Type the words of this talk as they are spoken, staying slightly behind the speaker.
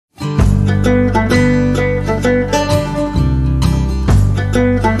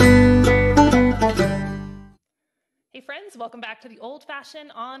Welcome back to the Old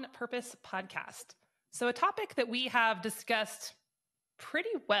Fashioned on Purpose podcast. So a topic that we have discussed pretty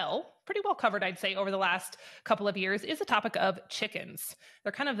well covered, I'd say, over the last couple of years is the topic of chickens.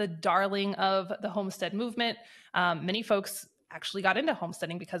 They're kind of the darling of the homestead movement. Many folks actually got into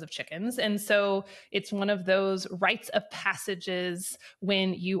homesteading because of chickens. And so it's one of those rites of passages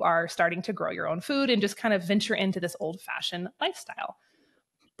when you are starting to grow your own food and just kind of venture into this old-fashioned lifestyle.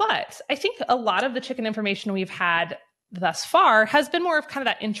 But I think a lot of the chicken information we've had thus far has been more of kind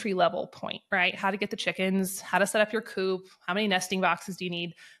of that entry level point, right? How to get the chickens, how to set up your coop, how many nesting boxes do you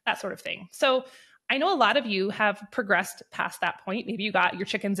need, that sort of thing. So I know a lot of you have progressed past that point. Maybe you got your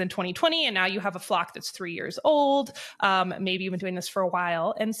chickens in 2020 and now you have a flock that's 3 years old. Maybe you've been doing this for a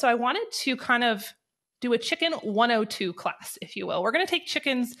while. And so I wanted to kind of do a chicken 102 class, if you will. We're going to take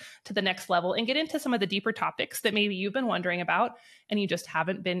chickens to the next level and get into some of the deeper topics that maybe you've been wondering about and you just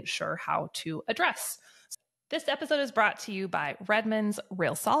haven't been sure how to address. This episode is brought to you by Redmond's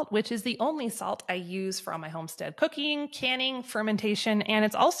Real Salt, which is the only salt I use for all my homestead cooking, canning, fermentation, and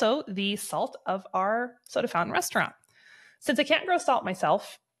it's also the salt of our soda fountain restaurant. Since I can't grow salt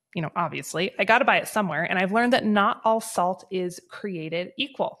myself, obviously, I got to buy it somewhere, and I've learned that not all salt is created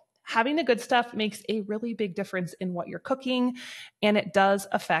equal. Having the good stuff makes a really big difference in what you're cooking, and it does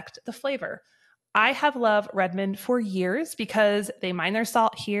affect the flavor. I have loved Redmond for years because they mine their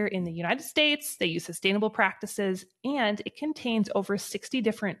salt here in the United States, they use sustainable practices, and it contains over 60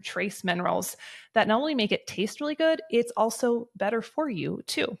 different trace minerals that not only make it taste really good, it's also better for you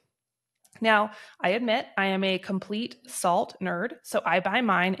too. Now, I admit I am a complete salt nerd, so I buy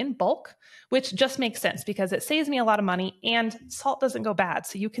mine in bulk, which just makes sense because it saves me a lot of money and salt doesn't go bad,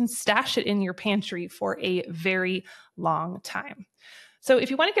 so you can stash it in your pantry for a very long time. So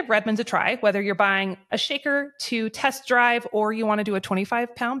if you want to give Redmond's a try, whether you're buying a shaker to test drive or you want to do a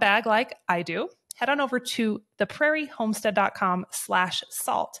 25-pound bag like I do, head on over to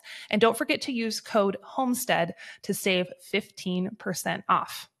theprairiehomestead.com/salt. And don't forget to use code HOMESTEAD to save 15%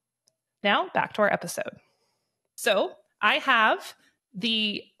 off. Now back to our episode. So I have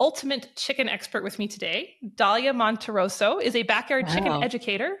the ultimate chicken expert with me today. Dalia Monterroso is a backyard chicken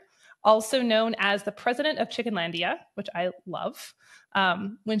educator, also known as the president of Chickenlandia, which I love.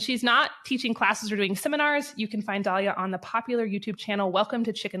 When she's not teaching classes or doing seminars, you can find Dalia on the popular YouTube channel Welcome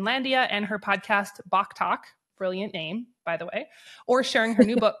to Chickenlandia and her podcast Bok Talk, brilliant name, by the way, or sharing her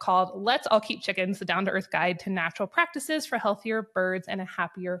new book called Let's All Keep Chickens, the down-to-earth guide to natural practices for healthier birds and a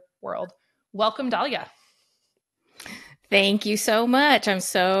happier world. Welcome, Dalia. Thank you so much. I'm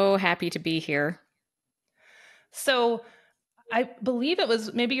so happy to be here. So I believe it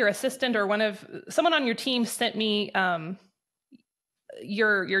was maybe your assistant or someone on your team sent me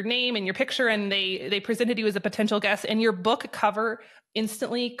your name and your picture, and they presented you as a potential guest, and your book cover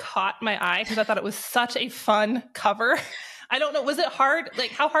instantly caught my eye because I thought it was such a fun cover. I don't know. Was it hard?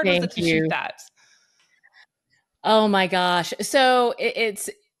 Like, how hard was it to shoot that? Oh my gosh. So it's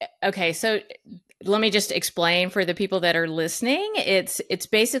okay. So let me just explain for the people that are listening. It's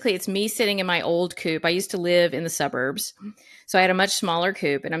basically, it's me sitting in my old coop. I used to live in the suburbs, so I had a much smaller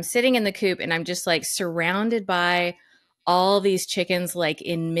coop, and I'm sitting in the coop and I'm just like surrounded by all these chickens, like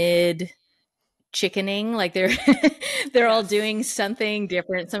in mid chickening, like they're all doing something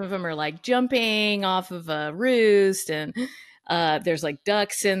different. Some of them are like jumping off of a roost, and there's like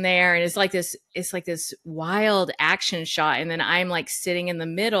ducks in there, and it's like this wild action shot. And then I'm like sitting in the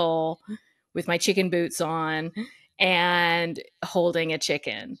middle with my chicken boots on and holding a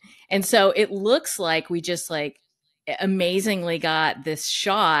chicken. And so it looks like we just like amazingly got this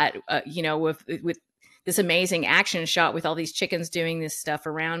shot, with this amazing action shot with all these chickens doing this stuff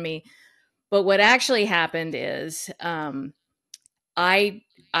around me. But what actually happened is I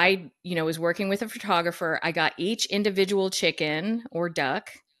was working with a photographer. I got each individual chicken or duck,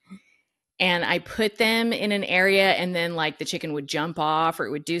 and I put them in an area, and then like the chicken would jump off or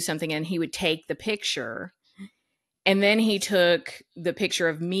it would do something, and he would take the picture. And then he took the picture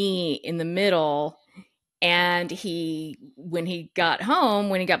of me in the middle, and when he got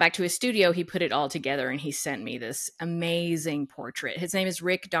back to his studio, he put it all together and he sent me this amazing portrait. His name is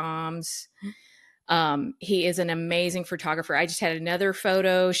Rick Doms. He is an amazing photographer. I just had another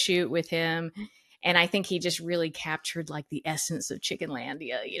photo shoot with him, and I think he just really captured like the essence of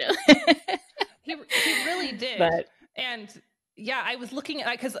Chickenlandia, He really did. And yeah, I was looking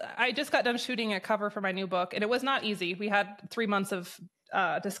at, because I just got done shooting a cover for my new book, and it was not easy. We had 3 months of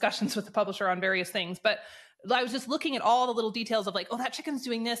discussions with the publisher on various things, but I was just looking at all the little details of like, oh, that chicken's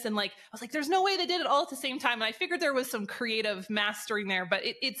doing this. And like, I was like, there's no way they did it all at the same time. And I figured there was some creative mastering there, but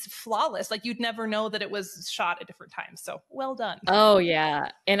it's flawless. Like you'd never know that it was shot at different times. So well done. Oh yeah.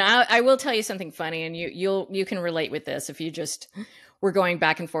 And I will tell you something funny, and you can relate with this if you just were going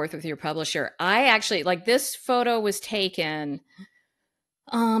back and forth with your publisher. I actually, like, this photo was taken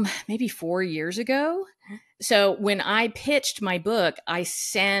maybe 4 years ago. So when I pitched my book, I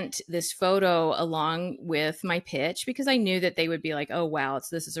sent this photo along with my pitch because I knew that they would be like, oh, wow,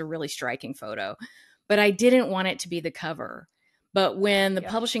 this is a really striking photo. But I didn't want it to be the cover. But when the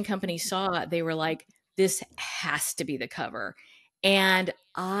publishing company saw it, they were like, this has to be the cover. And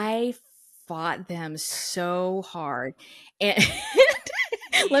I fought them so hard. And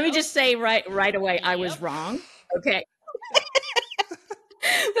let me just say right away, I was wrong. Okay.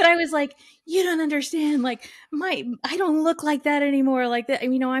 But I was like, you don't understand. Like, I don't look like that anymore. Like that,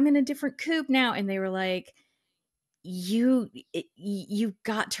 I'm in a different coop now. And they were like, you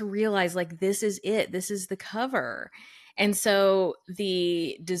got to realize, like, this is it. This is the cover. And so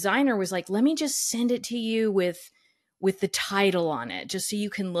the designer was like, let me just send it to you with the title on it, just so you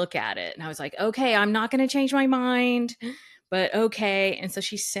can look at it. And I was like, okay, I'm not going to change my mind, but okay. And so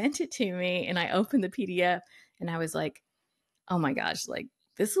she sent it to me, and I opened the PDF, and I was like, oh my gosh, like,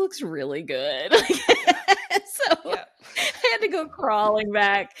 this looks really good. So I had to go crawling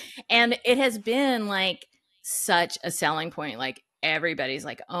back. And it has been like such a selling point. Like, everybody's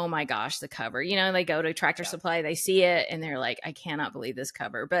like, oh my gosh, the cover. They go to Tractor Supply, they see it, and they're like, I cannot believe this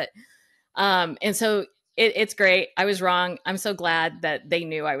cover. But and so it's great. I was wrong. I'm so glad that they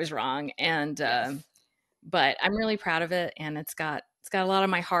knew I was wrong. And but I'm really proud of it, and it's got a lot of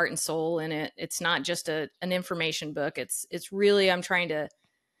my heart and soul in it. It's not just an information book. It's really,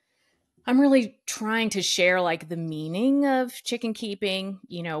 I'm really trying to share, like, the meaning of chicken keeping,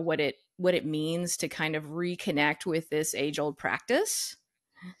 what it means to kind of reconnect with this age-old practice.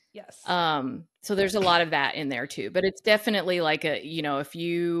 Yes. So there's a lot of that in there too, but it's definitely like if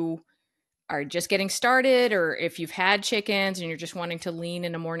you are just getting started, or if you've had chickens and you're just wanting to lean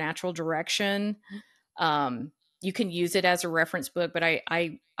in a more natural direction, you can use it as a reference book. But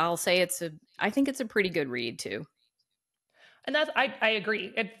I'll say I think it's a pretty good read too. And I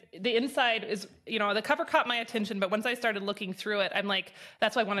agree. The inside is, the cover caught my attention, but once I started looking through it, I'm like,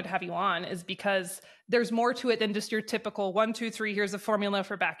 that's why I wanted to have you on, is because there's more to it than just your typical 1, 2, 3, here's a formula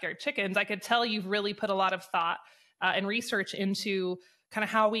for backyard chickens. I could tell you've really put a lot of thought and research into kind of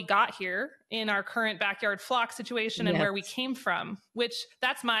how we got here in our current backyard flock situation and where we came from, which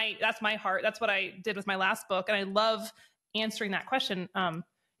that's my heart. That's what I did with my last book. And I love answering that question.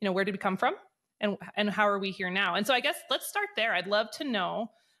 Where did we come from? And how are we here now? And so I guess let's start there. I'd love to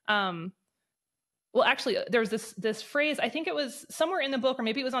know. Well, actually, there's this phrase, I think it was somewhere in the book, or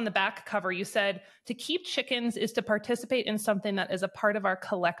maybe it was on the back cover. You said, to keep chickens is to participate in something that is a part of our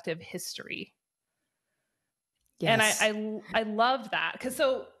collective history. Yes. And I love that.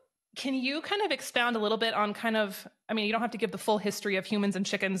 So can you kind of expound a little bit on kind of, you don't have to give the full history of humans and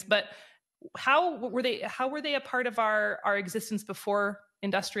chickens, but how were they a part of our existence before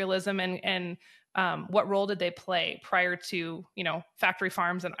industrialism, and what role did they play prior to, factory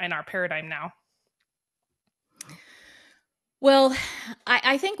farms and our paradigm now? Well,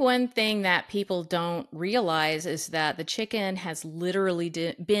 I think one thing that people don't realize is that the chicken has literally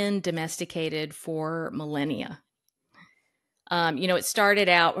been domesticated for millennia. It started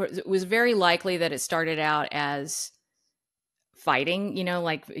out, it was very likely that it started out as fighting,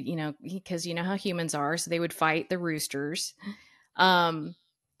 because how humans are. So they would fight the roosters, and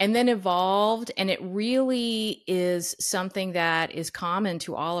then evolved. And it really is something that is common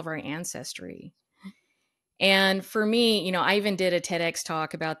to all of our ancestry. And for me, I even did a TEDx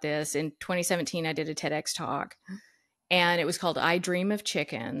talk about this. In 2017, I did a TEDx talk, and it was called I Dream of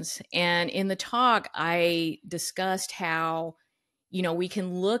Chickens. And in the talk, I discussed how, we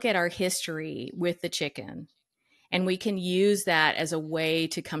can look at our history with the chicken, and we can use that as a way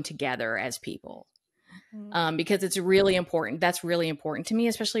to come together as people. Because it's really important. That's really important to me,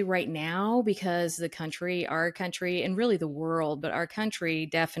 especially right now, because our country, and really the world, but our country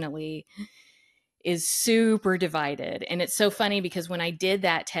definitely is super divided. And it's so funny because when I did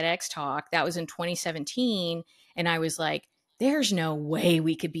that TEDx talk, that was in 2017. And I was like, there's no way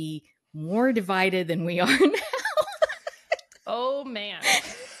we could be more divided than we are now. Oh, man.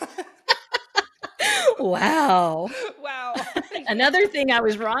 Wow. Another thing I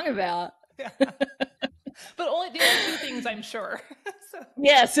was wrong about. Yeah. But only the only two things, I'm sure.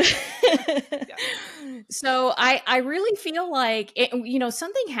 Yes. So I really feel like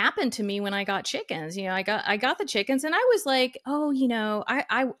something happened to me when I got chickens. I got the chickens, and I was like, oh,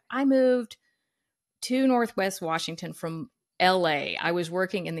 I moved to Northwest Washington from LA. I was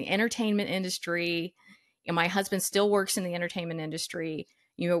working in the entertainment industry, and my husband still works in the entertainment industry.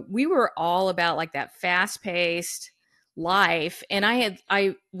 You know, we were all about like that fast paced life. And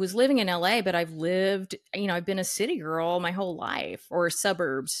I was living in LA, but I've lived, you know, I've been a city girl my whole life, or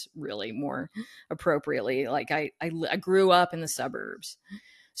suburbs, really more appropriately. Like I grew up in the suburbs.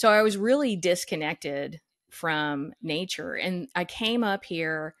 So I was really disconnected from nature. And I came up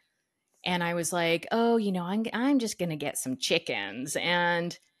here and I was like, oh, you know, I'm just going to get some chickens.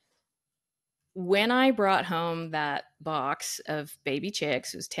 And when I brought home that box of baby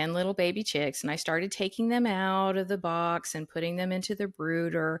chicks, it was 10 little baby chicks, and I started taking them out of the box and putting them into the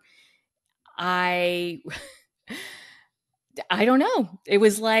brooder, I I don't know. It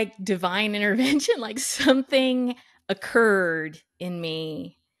was like divine intervention, like something occurred in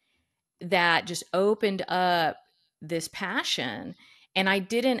me that just opened up this passion. And I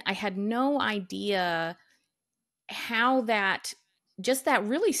had no idea how that, just that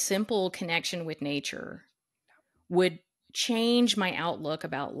really simple connection with nature would change my outlook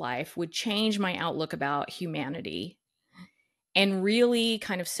about life, would change my outlook about humanity, and really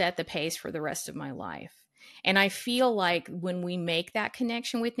kind of set the pace for the rest of my life. And I feel like when we make that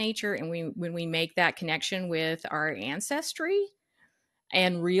connection with nature, and when we make that connection with our ancestry,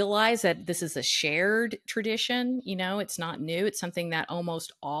 and realize that this is a shared tradition, you know, it's not new, it's something that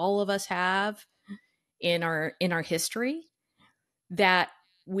almost all of us have in our history, that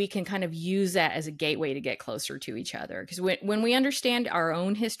we can kind of use that as a gateway to get closer to each other. Because when we understand our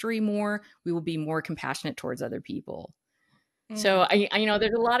own history more, we will be more compassionate towards other people. So I you know,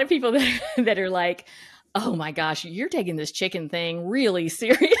 there's a lot of people that are like, oh my gosh, you're taking this chicken thing really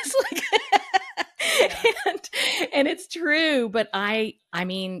seriously. Yeah. And it's true. But I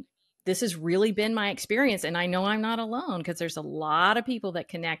mean, this has really been my experience. And I know I'm not alone, because there's a lot of people that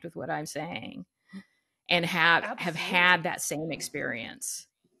connect with what I'm saying and have Absolutely. had that same experience.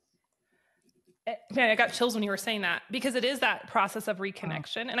 Man, I got chills when you were saying that, because it is that process of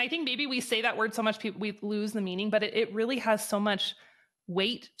reconnection. And I think maybe we say that word so much, we lose the meaning, but it really has so much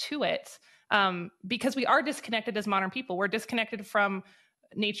weight to it, because we are disconnected as modern people. We're disconnected from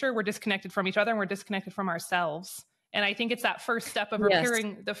nature, we're disconnected from each other, and we're disconnected from ourselves. And I think it's that first step of Yes.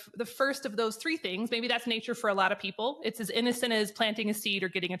 repairing the first of those three things. Maybe that's nature for a lot of people. It's as innocent as planting a seed or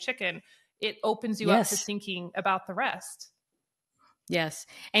getting a chicken. It opens you up to Yes. thinking about the rest. Yes.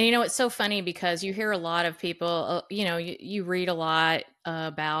 And you know, it's so funny because you hear a lot of people, you know, you read a lot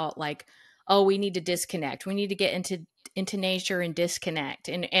about like, oh, we need to disconnect. We need to get into nature and disconnect.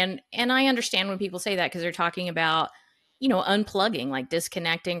 And I understand when people say that, because they're talking about, you know, unplugging, like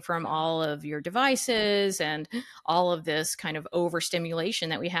disconnecting from all of your devices and all of this kind of overstimulation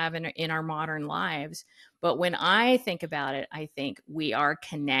that we have in our modern lives. But when I think about it, I think we are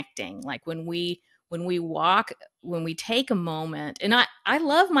connecting. Like when we walk, when we take a moment, and I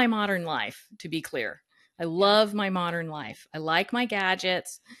love my modern life, to be clear. I love my modern life. I like my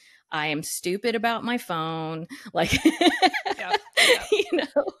gadgets. I am stupid about my phone. Like, Yep. you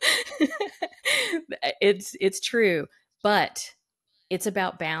know, it's true, but it's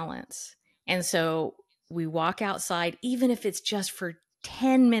about balance. And so we walk outside, even if it's just for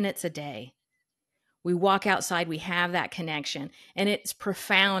 10 minutes a day. We walk outside, we have that connection, and it's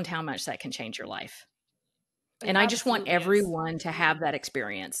profound how much that can change your life. It And I just want absolutely is. everyone to have that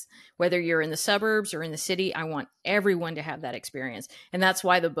experience. Whether you're in the suburbs or in the city, I want everyone to have that experience. And that's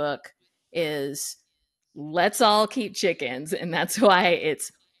why the book is Let's All Keep Chickens. And that's why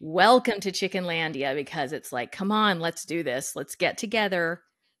it's Welcome to Chickenlandia, because it's like, come on, let's do this. Let's get together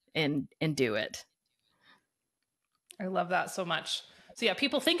and do it. I love that so much. So yeah,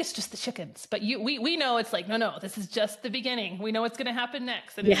 people think it's just the chickens, but we know it's like, no, this is just the beginning. We know what's going to happen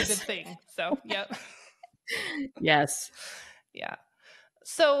next, and it's a good thing. So, yep. Yes. Yeah.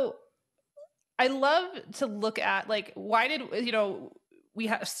 So I love to look at like, why did, you know, we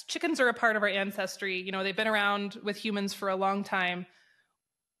have chickens are a part of our ancestry. You know, they've been around with humans for a long time.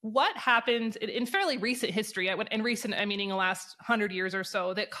 What happened in fairly recent history, and recent, I meaning the last 100 years or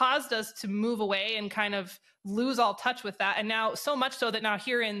so, that caused us to move away and kind of lose all touch with that? And now, so much so that now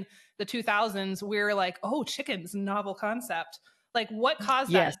here in the 2000s, we're like, oh, chickens, novel concept. Like, what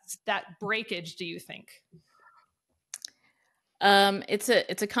caused Yes. that breakage, do you think? It's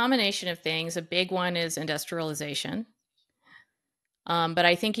a combination of things. A big one is industrialization. But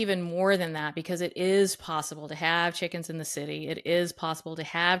I think even more than that, because it is possible to have chickens in the city, it is possible to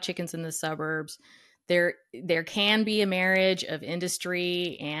have chickens in the suburbs. There can be a marriage of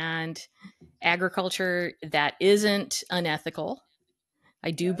industry and agriculture that isn't unethical.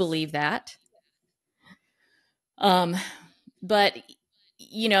 I do believe that. But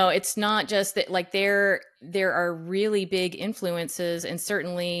it's not just that, like, there are really big influences, and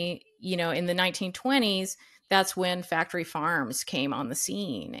certainly, in the 1920s, that's when factory farms came on the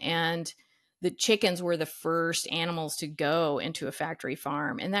scene, and the chickens were the first animals to go into a factory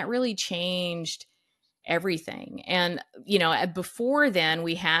farm, and that really changed everything. And before then,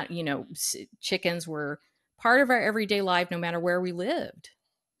 we had, chickens were part of our everyday life no matter where we lived.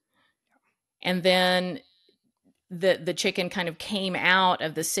 And then the chicken kind of came out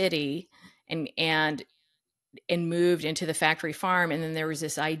of the city and moved into the factory farm. And then there was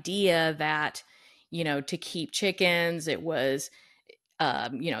this idea that, to keep chickens, it was,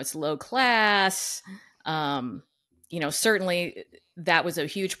 it's low class. Certainly that was a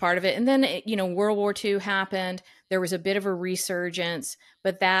huge part of it. And then, World War II happened. There was a bit of a resurgence,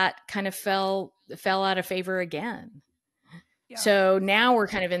 but that kind of fell out of favor again. Yeah. So now we're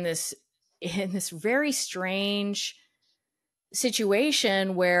kind of in this very strange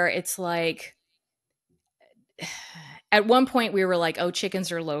situation where it's like, at one point we were like, oh,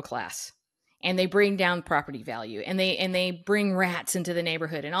 chickens are low class and they bring down property value, and they bring rats into the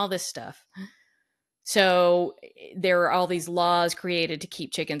neighborhood and all this stuff. So there are all these laws created to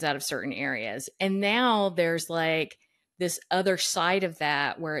keep chickens out of certain areas. And now there's like this other side of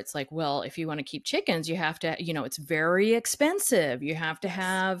that where it's like, well, if you want to keep chickens, you have to, it's very expensive. You have to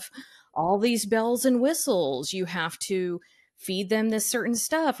have all these bells and whistles. You have to feed them this certain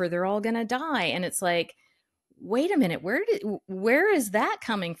stuff or they're all going to die. And it's like, wait a minute, where is that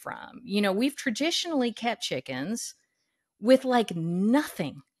coming from? We've traditionally kept chickens with like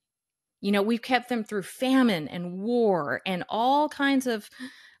nothing. We've kept them through famine and war and all kinds of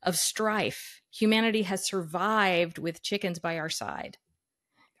strife. Humanity has survived with chickens by our side.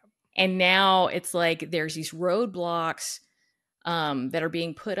 And now it's like there's these roadblocks that are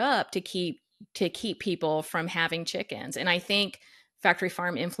being put up to keep people from having chickens. And I think factory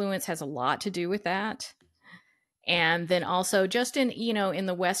farm influence has a lot to do with that. And then also just in, in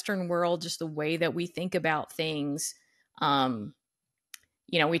the Western world, just the way that we think about things, we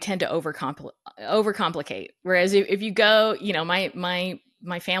tend to overcomplicate. Whereas if you go,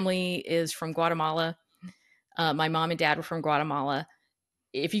 my family is from Guatemala. My mom and dad were from Guatemala.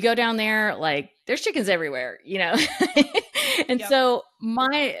 If you go down there, like there's chickens everywhere, And Yep. so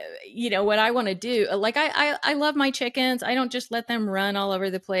what I want to do, like I love my chickens. I don't just let them run all over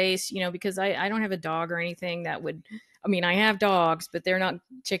the place, because I don't have a dog or anything that would, I have dogs, but they're not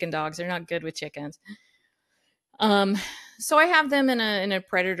chicken dogs. They're not good with chickens. So I have them in a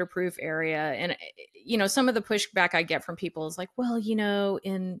predator proof area. And, some of the pushback I get from people is like, well,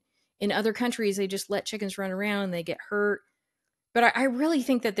 in other countries, they just let chickens run around and they get hurt. But I really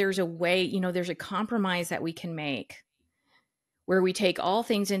think that there's a way, there's a compromise that we can make where we take all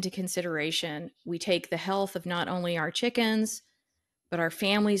things into consideration. We take the health of not only our chickens, but our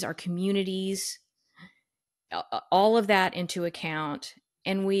families, our communities, all of that into account.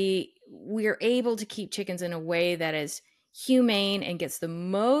 And we're able to keep chickens in a way that is humane and gets the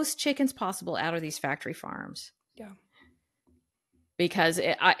most chickens possible out of these factory farms. Yeah. Because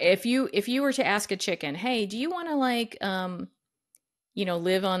if you were to ask a chicken, hey, do you want to like,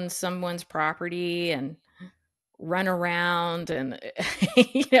 live on someone's property and run around and,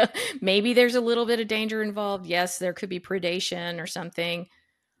 maybe there's a little bit of danger involved. Yes, there could be predation or something.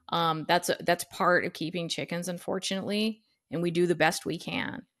 That's part of keeping chickens, unfortunately, and we do the best we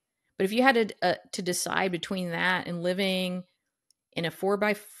can. But if you had to decide between that and living in a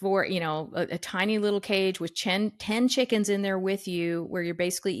 4x4, a tiny little cage with 10 chickens in there with you, where you're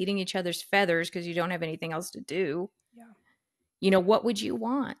basically eating each other's feathers because you don't have anything else to do, what would you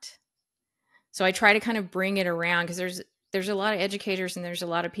want? So I try to kind of bring it around, because there's a lot of educators and there's a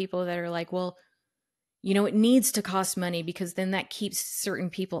lot of people that are like, well, it needs to cost money because then that keeps certain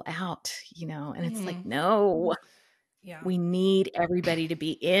people out, and it's like, no, we need everybody to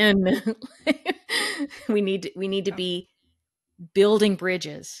be in. we need to be building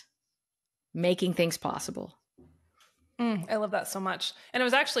bridges, making things possible. I love that so much. And it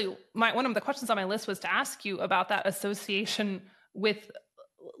was actually one of the questions on my list was to ask you about that association with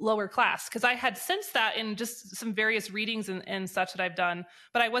lower class, because I had sensed that in just some various readings and such that I've done,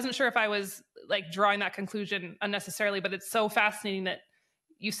 but I wasn't sure if I was like drawing that conclusion unnecessarily. But it's so fascinating that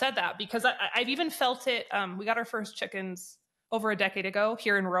you said that, because I've even felt it. We got our first chickens over a decade ago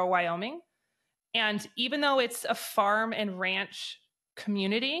here in rural Wyoming. And even though it's a farm and ranch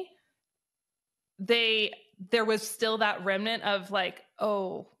community, there was still that remnant of like,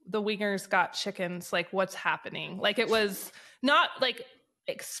 oh, the Wingers got chickens. Like, what's happening? Like, it was not like,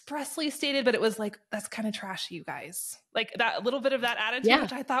 expressly stated, but it was like, that's kind of trashy, you guys. Like that little bit of that attitude, Yeah.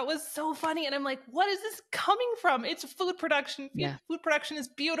 which I thought was so funny. And I'm like, what is this coming from? It's food production. Yeah. Food production is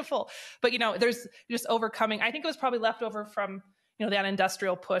beautiful. But, there's just overcoming. I think it was probably left over from, that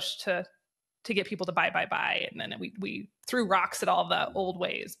industrial push to get people to buy. And then we threw rocks at all the old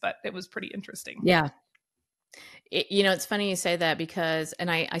ways, but it was pretty interesting. Yeah. It's funny you say that because,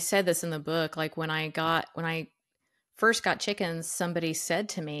 and I said this in the book, like when I first got chickens, somebody said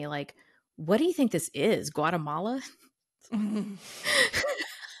to me, like, what do you think this is? Guatemala?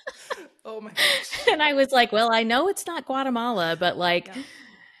 Oh my gosh. And I was like, well, I know it's not Guatemala, but like, yeah.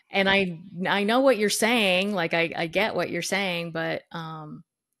 And I know what you're saying. Like, I get what you're saying, but,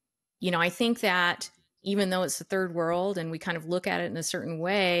 I think that even though it's the third world and we kind of look at it in a certain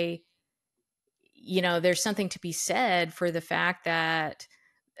way, there's something to be said for the fact that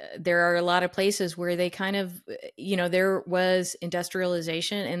there are a lot of places where they kind of, there was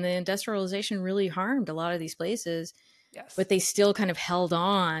industrialization, and the industrialization really harmed a lot of these places. Yes. But they still kind of held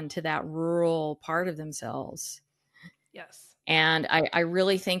on to that rural part of themselves. Yes. And I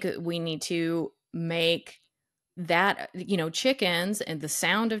really think that we need to make that, chickens and the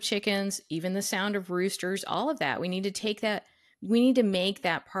sound of chickens, even the sound of roosters, all of that, we need to take that, we need to make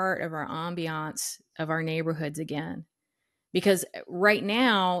that part of our ambiance of our neighborhoods again. Because right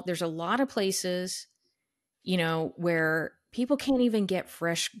now there's a lot of places, where people can't even get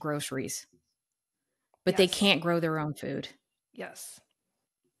fresh groceries, but they can't grow their own food. Yes.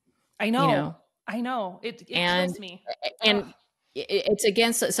 I know. I know. It kills me. And it's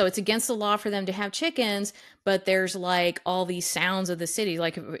against the law for them to have chickens, but there's like all these sounds of the city,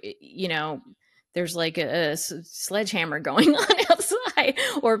 like, there's like a sledgehammer going on outside,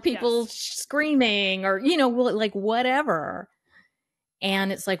 or people screaming, or, like whatever.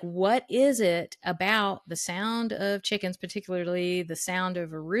 And it's like, what is it about the sound of chickens, particularly the sound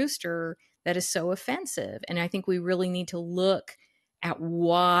of a rooster, that is so offensive? And I think we really need to look at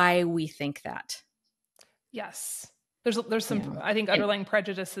why we think that. Yes. There's some, I think, underlying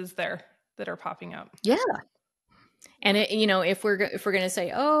prejudices there that are popping up. Yeah. And if we're going to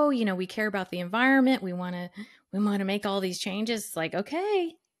say, oh, we care about the environment, we want to make all these changes, it's like,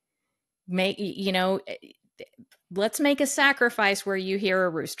 okay, let's make a sacrifice where you hear a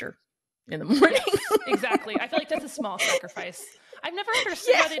rooster in the morning. Yes, exactly. I feel like that's a small sacrifice. I've never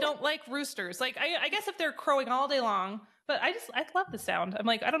understood why they don't like roosters. Like, I guess if they're crowing all day long, but I love the sound. I'm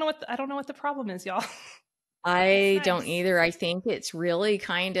like, I don't know what the problem is, y'all. I don't either. I think it's really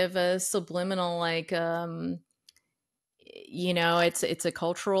kind of a subliminal, like, it's a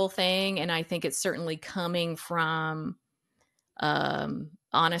cultural thing. And I think it's certainly coming from,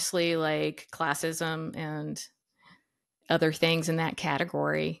 honestly, like classism and other things in that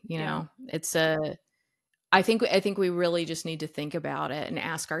category. It's I think we really just need to think about it and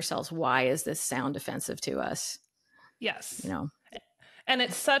ask ourselves, why is this sound offensive to us? Yes. And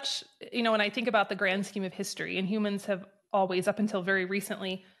it's such, when I think about the grand scheme of history, and humans have always, up until very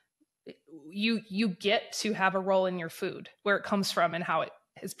recently, you get to have a role in your food, where it comes from and how it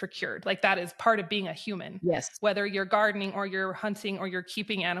is procured. Like, that is part of being a human. Yes. Whether you're gardening or you're hunting or you're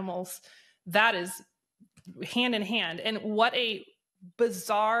keeping animals, that is hand in hand. And what a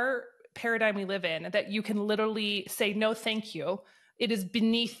bizarre paradigm we live in, that you can literally say, no, thank you. It is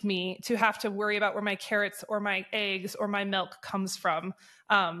beneath me to have to worry about where my carrots or my eggs or my milk comes from.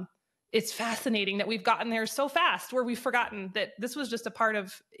 It's fascinating that we've gotten there so fast, where we've forgotten that this was just a part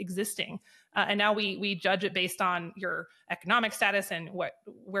of existing. And now we judge it based on your economic status and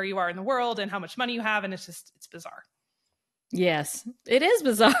where you are in the world and how much money you have. And it's bizarre. Yes, it is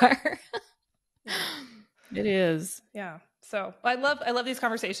bizarre. It is. Yeah. So I love these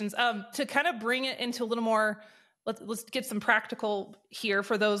conversations. To kind of bring it into a little more, let's get some practical here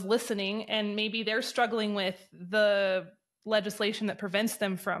for those listening, and maybe they're struggling with the legislation that prevents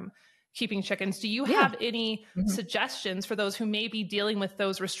them from keeping chickens. Do you have any suggestions for those who may be dealing with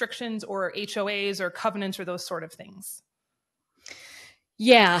those restrictions or HOAs or covenants or those sort of things?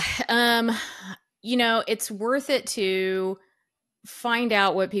 Yeah. It's worth it to find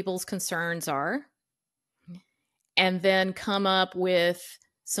out what people's concerns are, and then come up with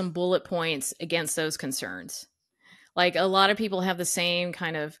some bullet points against those concerns. Like, a lot of people have the same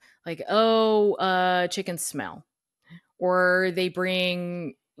kind of like, chickens smell, or they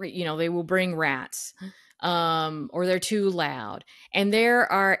will bring rats, or they're too loud. And there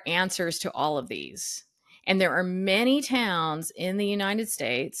are answers to all of these. And there are many towns in the United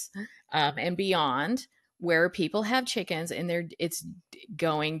States, and beyond, where people have chickens and it's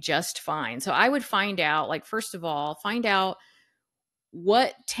going just fine. So I would find out, like, first of all, find out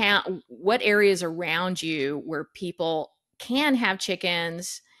what areas around you where people can have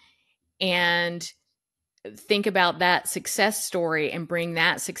chickens and think about that success story and bring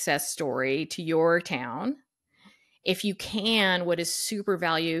that success story to your town. If you can, what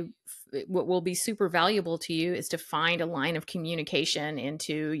will be super valuable to you is to find a line of communication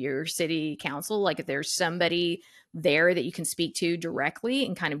into your city council. Like if there's somebody there that you can speak to directly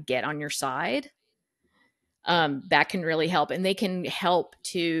and kind of get on your side, that can really help. And they can help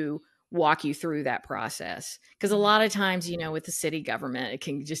to walk you through that process. Because a lot of times, with the city government, it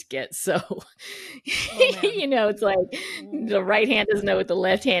can just get so, it's like the right hand doesn't know what the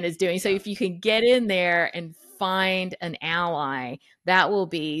left hand is doing. So if you can get in there and find an ally, that will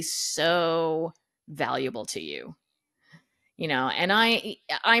be so valuable to you. And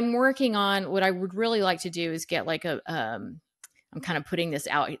I'm working on what I would really like to do is get like I'm kind of putting this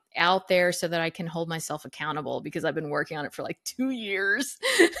out there so that I can hold myself accountable, because I've been working on it for like 2 years.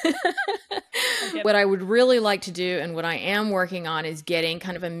 What I would really like to do, and what I am working on, is getting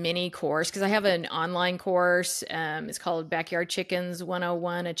kind of a mini course, because I have an online course. It's called Backyard Chickens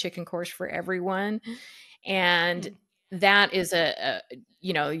 101, a chicken course for everyone. And that is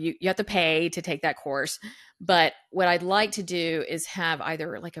you have to pay to take that course. But what I'd like to do is have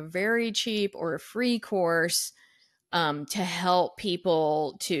either like a very cheap or a free course to help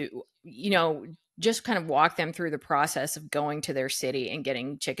people to, just kind of walk them through the process of going to their city and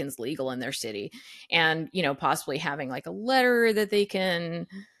getting chickens legal in their city. And, possibly having like a letter that they can,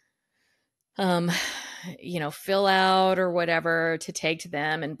 fill out or whatever to take to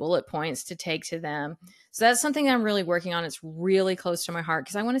them, and bullet points to take to them. So that's something that I'm really working on. It's really close to my heart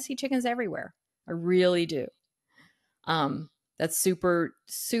because I want to see chickens everywhere. I really do. That's super,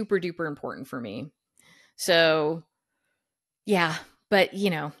 super duper important for me. So yeah, but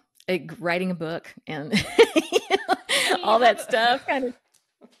writing a book and all that stuff kind of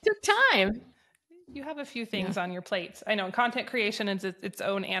took time. You have a few things on your plate. I know content creation is its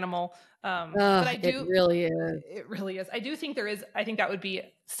own animal. But it really is. It really is. I do think I think that would be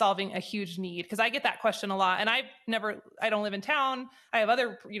solving a huge need, because I get that question a lot. And I don't live in town. I have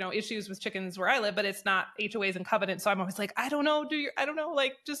other, issues with chickens where I live, but it's not HOAs and covenants. So I'm always like, I don't know.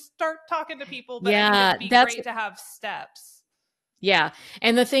 Like just start talking to people. But I think it'd be great to have steps. Yeah.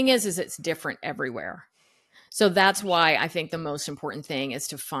 And the thing is it's different everywhere. So that's why I think the most important thing is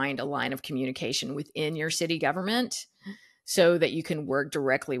to find a line of communication within your city government so that you can work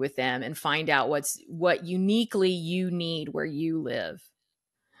directly with them and find out what uniquely you need where you live.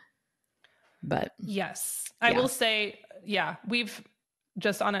 But yes, I will say, we've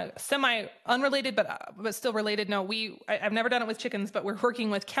just on a semi unrelated, but still related. No, I've never done it with chickens, but we're working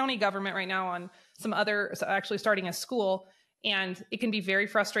with county government right now on actually starting a school. And it can be very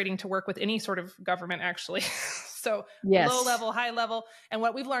frustrating to work with any sort of government, actually. So yes. Low level, high level. And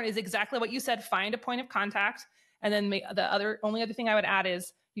what we've learned is exactly what you said, find a point of contact. And then the only other thing I would add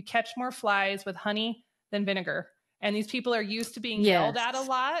is you catch more flies with honey than vinegar. And these people are used to being yelled at a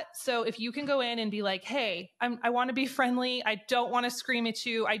lot. So if you can go in and be like, hey, I want to be friendly. I don't want to scream at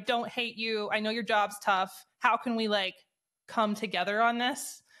you. I don't hate you. I know your job's tough. How can we come together on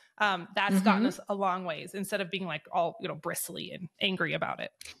this? That's gotten us a long ways, instead of being like all, bristly and angry about it.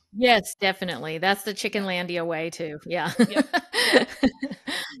 Yes, definitely. That's the Chickenlandia way too. Yeah. Yep.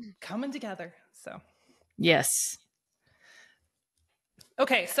 Coming together. So. Yes.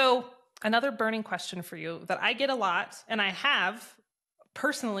 Okay. So another burning question for you that I get a lot, and I have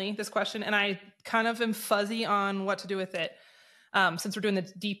personally this question, and I kind of am fuzzy on what to do with it. Since we're doing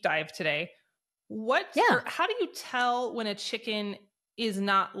the deep dive today, how do you tell when a chicken is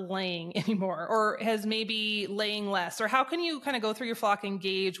not laying anymore, or has maybe laying less? Or how can you kind of go through your flock and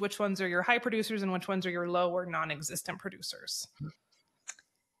gauge which ones are your high producers and which ones are your low or non-existent producers?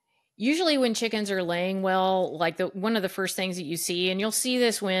 Usually when chickens are laying well, like one of the first things that you see, and you'll see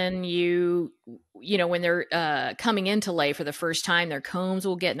this when when they're coming in to lay for the first time, their combs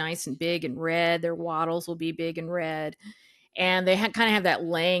will get nice and big and red. Their wattles will be big and red. And they kind of have that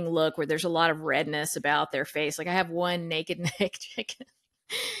laying look where there's a lot of redness about their face. Like I have one naked neck chicken,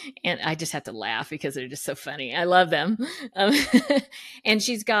 and I just have to laugh because they're just so funny. I love them. And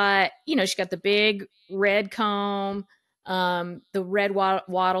she's got the big red comb, the red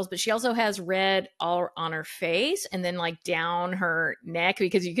wattles, but she also has red all on her face and then down her neck,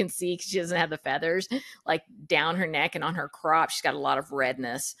 because you can see she doesn't have the feathers, down her neck and on her crop, she's got a lot of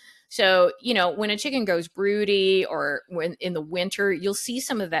redness. So, when a chicken goes broody, or when in the winter, you'll see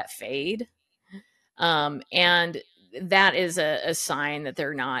some of that fade. And that is a sign that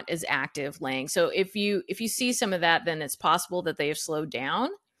they're not as active laying. So if you see some of that, then it's possible that they have slowed down,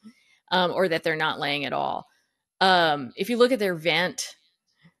 or that they're not laying at all. If you look at their vent,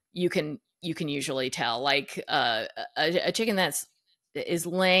 you can you can usually tell. Like a chicken that's is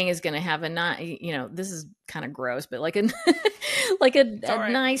laying is going to have a nice, this is kind of gross, but like a like It's a all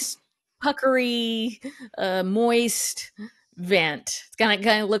right. nice puckery, moist vent. It's gonna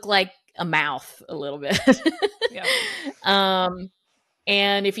kind of look like a mouth a little bit. Yeah. um,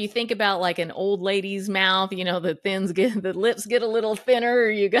 and if you think about like an old lady's mouth, the lips get a little thinner.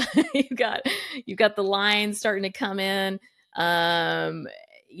 You got you got the lines starting to come in. Um,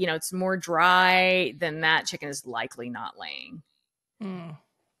 it's more dry. Then that chicken is likely not laying. Mm.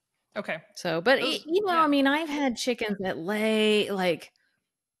 Okay. So, but Those, I yeah. mean, I've had chickens that lay like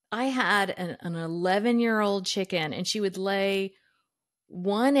I had an 11-year-old chicken, and she would lay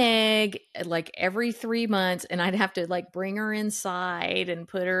one egg like every 3 months, and I'd have to like bring her inside and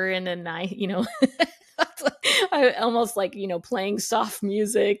put her in a nice, I almost like, playing soft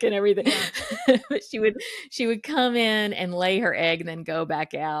music and everything. Yeah. But she would come in and lay her egg and then go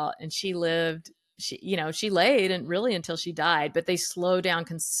back out. And she laid and really until she died, but they slow down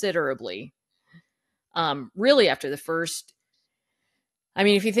considerably. Really after the first, I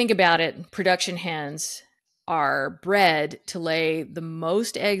mean, if you think about it, production hens are bred to lay the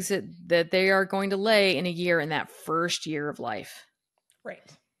most eggs that they are going to lay in a year in that first year of life. Right.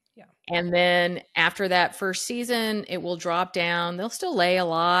 Yeah. And then after that first season, it will drop down. They'll still lay a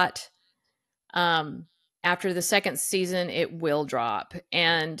lot. Um, After the second season, it will drop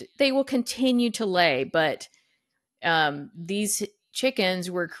and they will continue to lay. But these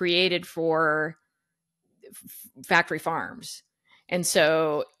chickens were created for factory farms. And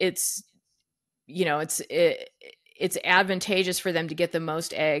so it's advantageous for them to get the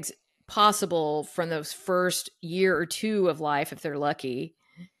most eggs possible from those first year or two of life if they're lucky,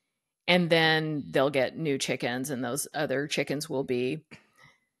 and then they'll get new chickens and those other chickens will be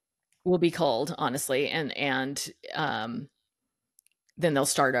culled, honestly, and then they'll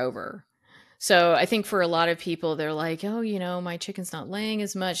start over. So I think for a lot of people, they're like, oh, my chicken's not laying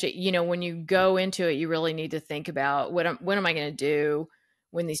as much. When you go into it, you really need to think about what am I going to do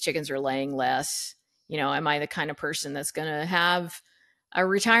when these chickens are laying less? Am I the kind of person that's going to have a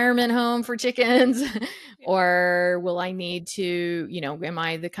retirement home for chickens? Yeah. Or will I need to, am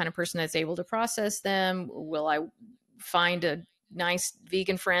I the kind of person that's able to process them? Will I find a nice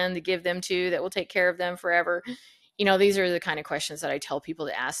vegan friend to give them to that will take care of them forever? These are the kind of questions that I tell people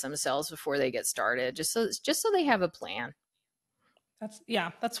to ask themselves before they get started, just so they have a plan.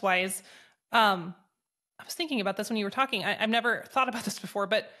 That's wise. I was thinking about this when you were talking. I've never thought about this before,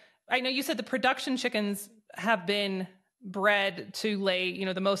 but I know you said the production chickens have been bred to lay,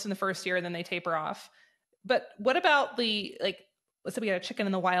 the most in the first year and then they taper off. But what about let's say we got a chicken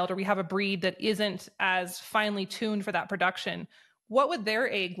in the wild or we have a breed that isn't as finely tuned for that production. What would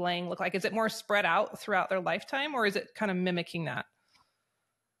their egg laying look like? Is it more spread out throughout their lifetime or is it kind of mimicking that?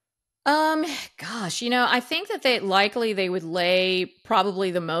 Um, Gosh, I think that they would lay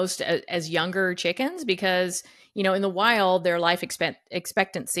probably the most as younger chickens because, in the wild, their life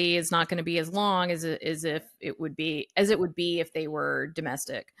expectancy is not going to be as long as if it would be if they were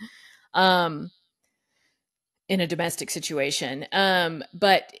domestic. Um, in a domestic situation.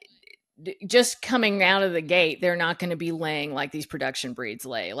 But just coming out of the gate, they're not going to be laying like these production breeds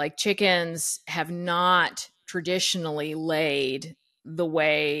lay. Like chickens have not traditionally laid the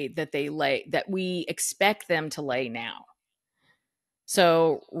way that they lay that we expect them to lay now.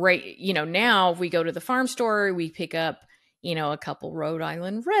 So right, now if we go to the farm store, we pick up, a couple Rhode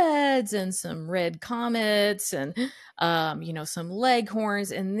Island Reds and some Red Comets and, some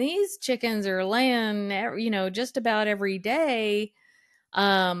Leghorns. And these chickens are laying, just about every day.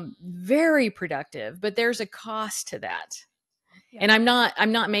 Very productive, but there's a cost to that. Yeah. And I'm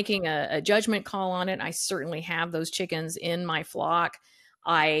not making a judgment call on it. I certainly have those chickens in my flock.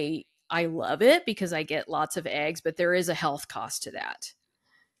 I love it because I get lots of eggs, but there is a health cost to that.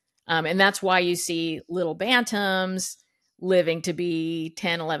 And that's why you see little bantams living to be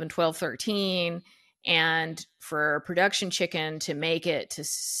 10, 11, 12, 13. And for a production chicken to make it to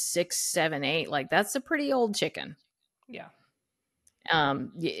 6, 7, 8, like that's a pretty old chicken. Yeah. And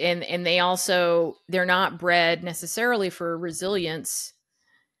they're not bred necessarily for resilience.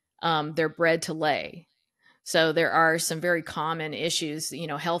 They're bred to lay. So there are some very common issues,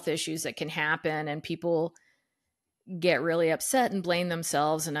 health issues that can happen, and people get really upset and blame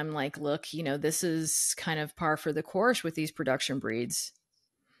themselves. And I'm like, look, this is kind of par for the course with these production breeds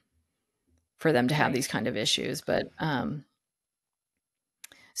for them to have Right. these kind of issues. But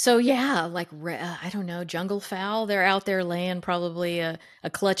so yeah, like I don't know, jungle fowl, they're out there laying probably a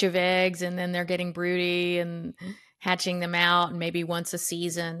clutch of eggs, and then they're getting broody and hatching them out, and maybe once a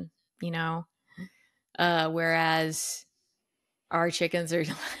season, Whereas our chickens are,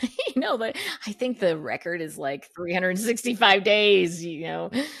 but I think the record is like 365 days,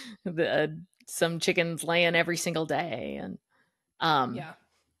 some chickens laying every single day. And Yeah.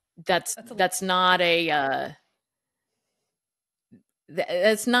 that's That's a that's not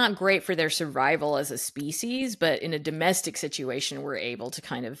that's not great for their survival as a species, but in a domestic situation, we're able to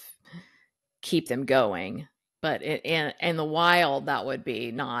kind of keep them going. But in the wild, that would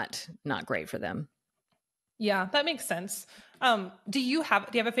be not great for them. Yeah, that makes sense. Do you have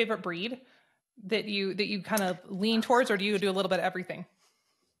a favorite breed that you kind of lean towards, or do you do a little bit of everything?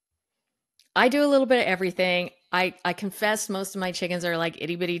 I do a little bit of everything. I confess most of my chickens are like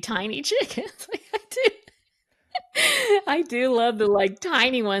itty bitty tiny chickens. Like I do love the like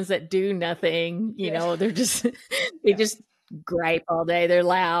tiny ones that do nothing. Yeah. They're just they Yeah. just gripe all day. They're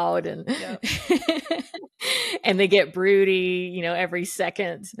loud and Yep. and they get broody, every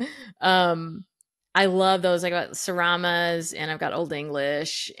second. Um I love those. I got Saramas and I've got Old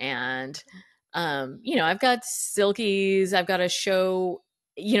English and I've got Silkies. I've got a show.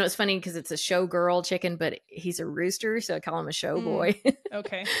 It's funny because it's a show girl chicken, but he's a rooster, so I call him a show boy.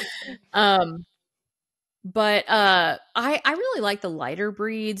 Okay. That's funny. But I really like the lighter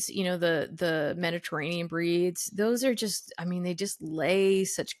breeds, the Mediterranean breeds. Those are just, I mean, they just lay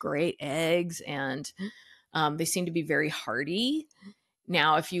such great eggs, and they seem to be very hardy.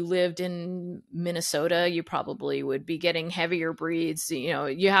 Now, if you lived in Minnesota, you probably would be getting heavier breeds.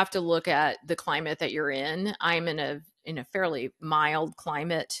 You have to look at the climate that you're in. I'm in a fairly mild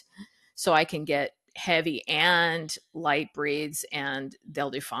climate, so I can get heavy and light breeds, and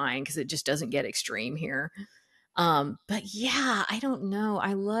they'll do fine because it just doesn't get extreme here. But yeah, I don't know.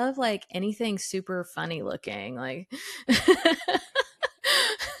 I love like anything super funny looking, like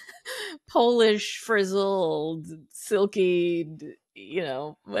Polish, frizzled, silky,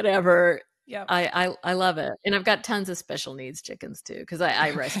 whatever. Yep. I love it. And I've got tons of special needs chickens too, because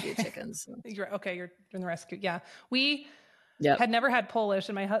I rescue chickens. Okay, you're in the rescue. Yeah. We Yep. had never had Polish,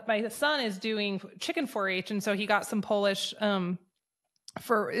 and my son is doing chicken 4-H, and so he got some Polish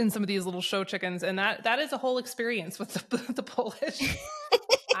for in some of these little show chickens, and that is a whole experience with the Polish.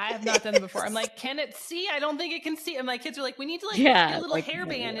 I have not done it before. I'm like, can it see? I don't think it can see. And my kids are like, we need to get a little like,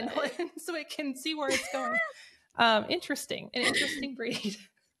 hairband and so it can see where it's going. Interesting, an interesting breed.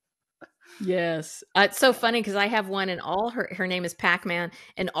 Yes. It's so funny because I have one, and all her name is Pac-Man,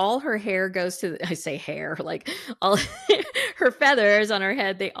 and all her hair goes to I say hair, like all her feathers on her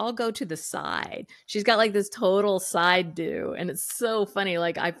head, they all go to the side. She's got like this total side do, and it's so funny.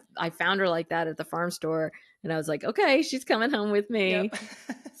 Like I found her like that at the farm store, and I was like, okay, she's coming home with me. Yep.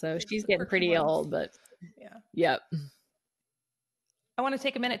 So she's getting pretty old, but yeah. Yep. I want to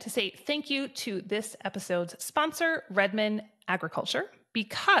take a minute to say thank you to this episode's sponsor, Redmond Agriculture,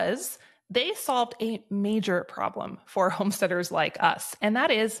 because they solved a major problem for homesteaders like us, and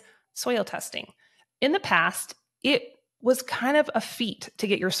that is soil testing. In the past, it was kind of a feat to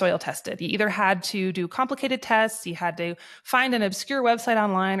get your soil tested. You either had to do complicated tests, you had to find an obscure website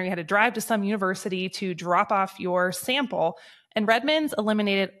online, or you had to drive to some university to drop off your sample. And Redmond's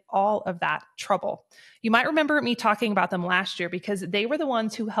eliminated all of that trouble. You might remember me talking about them last year because they were the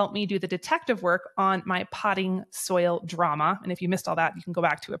ones who helped me do the detective work on my potting soil drama. And if you missed all that, you can go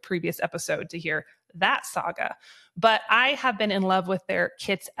back to a previous episode to hear that saga. But I have been in love with their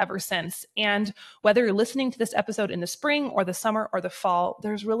kits ever since. And whether you're listening to this episode in the spring or the summer or the fall,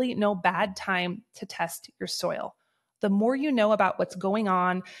 there's really no bad time to test your soil. The more you know about what's going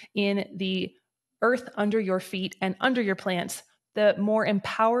on in the earth under your feet and under your plants, the more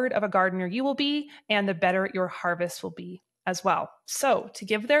empowered of a gardener you will be, and the better your harvest will be as well. So to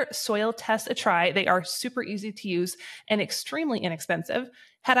give their soil tests a try, they are super easy to use and extremely inexpensive.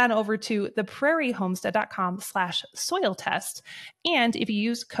 Head on over to theprairiehomestead.com/soil test. And if you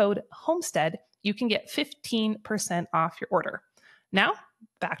use code HOMESTEAD, you can get 15% off your order. Now,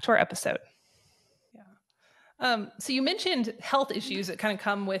 back to our episode. So you mentioned health issues that kind of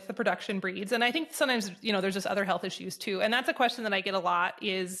come with the production breeds. And I think sometimes, there's just other health issues too. And that's a question that I get a lot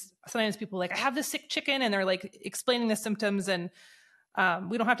is sometimes people like, I have this sick chicken, and they're like explaining the symptoms. And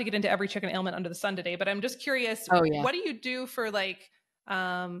we don't have to get into every chicken ailment under the sun today, but I'm just curious, what do you do for like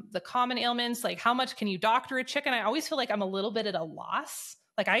the common ailments? Like how much can you doctor a chicken? I always feel like I'm a little bit at a loss.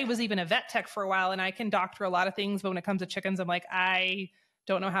 Like I was even a vet tech for a while, and I can doctor a lot of things, but when it comes to chickens, I'm like, I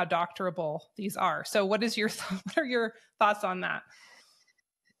don't know how doctorable these are. So what are your thoughts on that?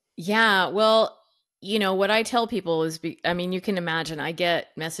 Yeah, well, what I tell people is, you can imagine I get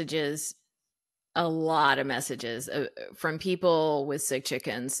messages, a lot of messages from people with sick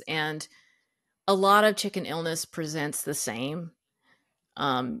chickens, and a lot of chicken illness presents the same.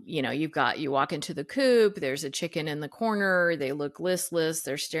 You walk into the coop, there's a chicken in the corner, they look listless,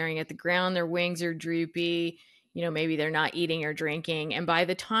 they're staring at the ground, their wings are droopy, maybe they're not eating or drinking. And by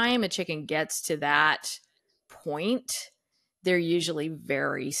the time a chicken gets to that point, they're usually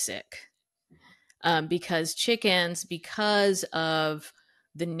very sick. Because chickens, because of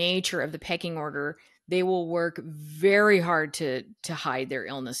the nature of the pecking order, they will work very hard to hide their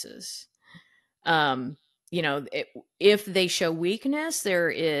illnesses. Um, if they show weakness, there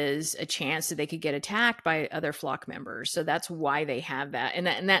is a chance that they could get attacked by other flock members. So that's why they have that.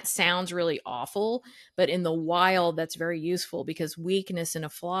 And that sounds really awful, but in the wild, that's very useful because weakness in a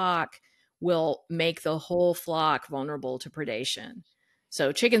flock will make the whole flock vulnerable to predation.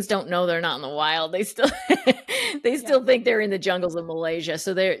 So chickens don't know they're not in the wild. They still think they're in the jungles of Malaysia.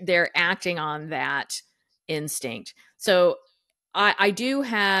 So they're acting on that instinct. So I do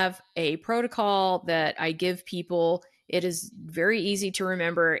have a protocol that I give people. It is very easy to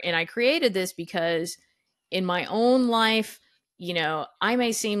remember. And I created this because in my own life, I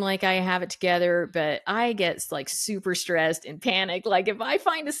may seem like I have it together, but I get like super stressed and panicked. Like if I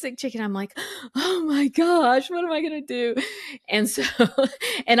find a sick chicken, I'm like, oh my gosh, what am I going to do? And so,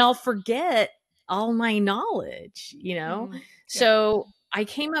 and I'll forget all my knowledge, So I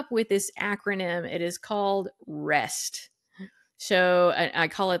came up with this acronym. It is called REST. So I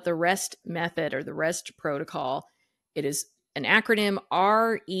call it the REST method or the REST protocol. It is an acronym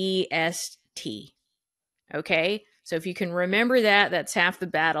REST. Okay. So if you can remember that, that's half the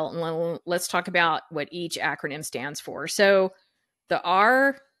battle. And let's talk about what each acronym stands for. So the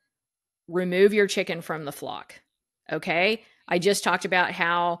R, remove your chicken from the flock. Okay. I just talked about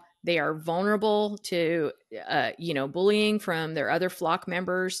how they are vulnerable to, bullying from their other flock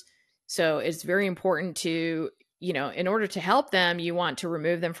members. So it's very important to, in order to help them, you want to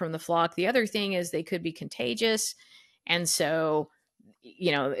remove them from the flock. The other thing is they could be contagious. And so,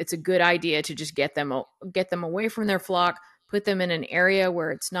 it's a good idea to just get them away from their flock, put them in an area where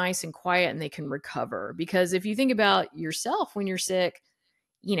it's nice and quiet and they can recover. Because if you think about yourself when you're sick,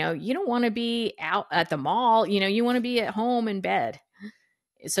 you don't want to be out at the mall, you want to be at home in bed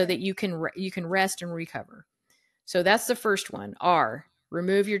so that you can rest and recover. So that's the first one. R,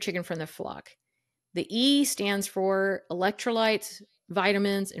 remove your chicken from the flock. The E stands for electrolytes,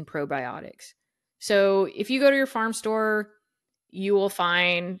 vitamins, and probiotics. So if you go to your farm store, you will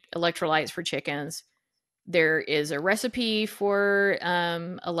find electrolytes for chickens. There is a recipe for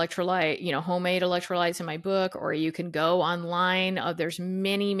electrolyte, homemade electrolytes in my book, or you can go online. There's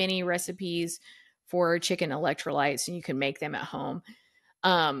many, many recipes for chicken electrolytes, and you can make them at home.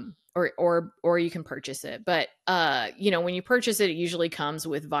 Or you can purchase it. But when you purchase it, it usually comes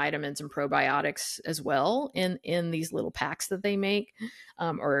with vitamins and probiotics as well in these little packs that they make.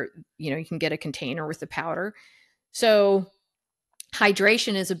 Or you can get a container with the powder. So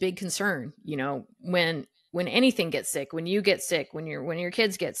hydration is a big concern. When anything gets sick, when you get sick, when your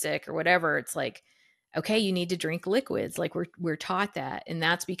kids get sick or whatever, it's like, okay, you need to drink liquids. Like we're taught that. And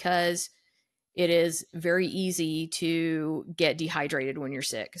that's because it is very easy to get dehydrated when you're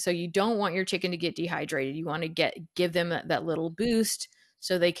sick. So you don't want your chicken to get dehydrated. You want to give them that little boost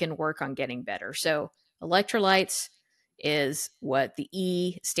so they can work on getting better. So electrolytes is what the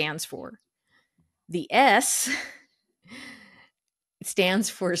E stands for. The S stands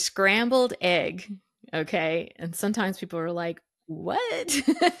for scrambled egg. Okay. And sometimes people are like, what?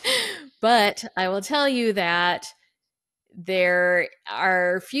 But I will tell you that there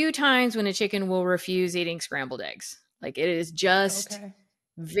are few times when a chicken will refuse eating scrambled eggs. Like it is just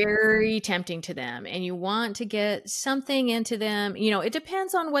very tempting to them. And you want to get something into them. It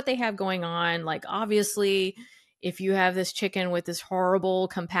depends on what they have going on. Like obviously, if you have this chicken with this horrible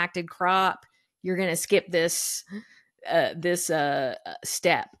compacted crop, you're going to skip this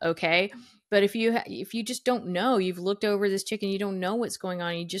step. Okay. But if you just don't know, you've looked over this chicken, you don't know what's going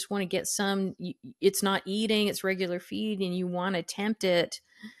on, you just want to get it's not eating its regular feed, and you want to tempt it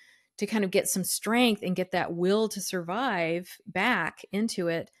to kind of get some strength and get that will to survive back into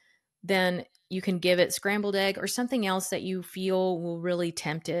it, then you can give it scrambled egg or something else that you feel will really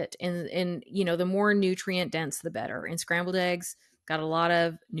tempt it. And the more nutrient dense, the better. And scrambled eggs got a lot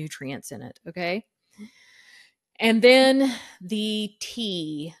of nutrients in it. Okay. And then the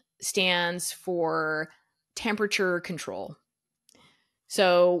T stands for temperature control.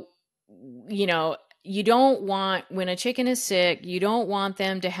 So, you don't want, when a chicken is sick, you don't want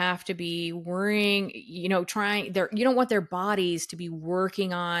them to have to be worrying, you don't want their bodies to be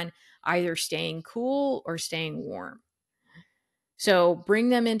working on either staying cool or staying warm. So bring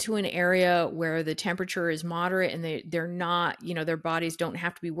them into an area where the temperature is moderate and they're not, their bodies don't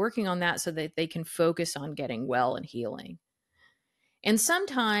have to be working on that so that they can focus on getting well and healing. And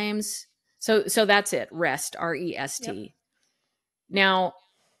sometimes, so that's it, rest, REST. Yep. Now,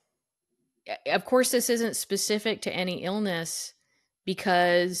 of course, this isn't specific to any illness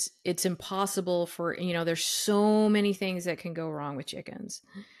because it's impossible for, there's so many things that can go wrong with chickens.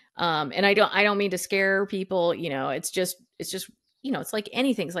 And I don't mean to scare people, it's just, it's like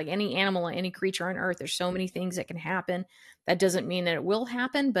anything. It's like any animal, any creature on earth. There's so many things that can happen. That doesn't mean that it will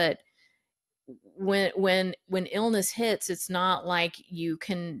happen, but when illness hits, it's not like you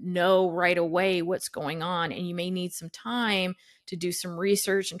can know right away what's going on, and you may need some time to do some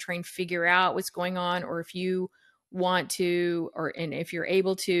research and try and figure out what's going on. Or if you want to, and if you're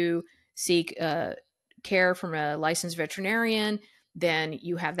able to seek care from a licensed veterinarian, then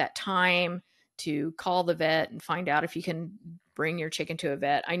you have that time to call the vet and find out if you can bring your chicken to a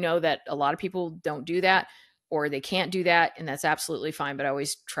vet. I know that a lot of people don't do that, or they can't do that, and that's absolutely fine. But I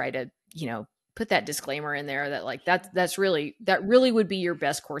always try to, put that disclaimer in there that like that really would be your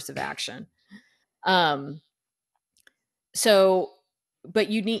best course of action. So, but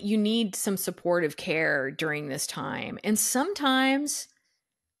you need some supportive care during this time, and sometimes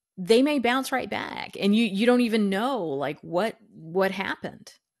they may bounce right back, and you don't even know like what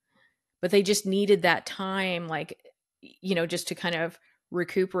happened, but they just needed that time, like, just to kind of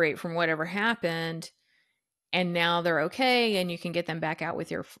recuperate from whatever happened, and now they're okay, and you can get them back out with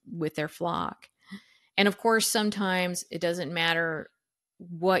their flock. And of course, sometimes it doesn't matter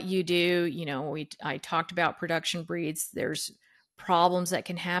what you do. I talked about production breeds. There's problems that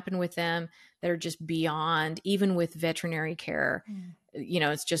can happen with them that are just beyond, even with veterinary care.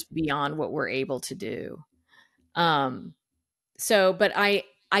 It's just beyond what we're able to do. But I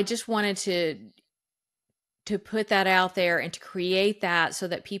just wanted to put that out there and to create that so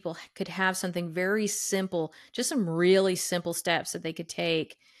that people could have something very simple, just some really simple steps that they could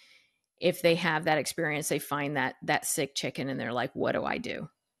take. If they have that experience, they find that sick chicken and they're like, what do I do?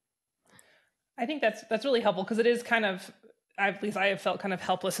 I think that's really helpful, because it is kind of, at least I have felt kind of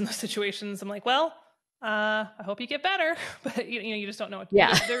helpless in those situations. I'm like, well, I hope you get better, but you just don't know what to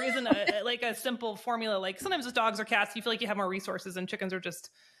do. There isn't a simple formula. Like sometimes with dogs or cats, you feel like you have more resources, and chickens are it's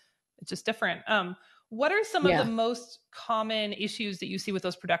just different. What are some of the most common issues that you see with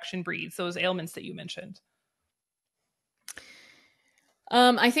those production breeds, those ailments that you mentioned?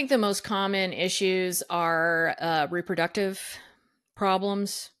 I think the most common issues are reproductive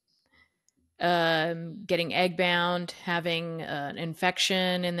problems, getting egg bound, having an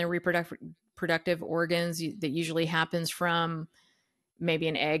infection in their reproductive organs that usually happens from maybe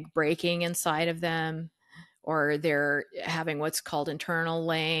an egg breaking inside of them, or they're having what's called internal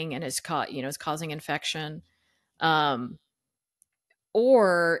laying, and it's causing infection.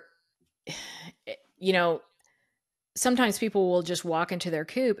 Or sometimes people will just walk into their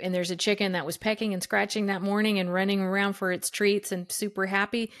coop and there's a chicken that was pecking and scratching that morning and running around for its treats and super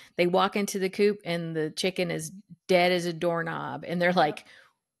happy. They walk into the coop and the chicken is dead as a doorknob, and they're like,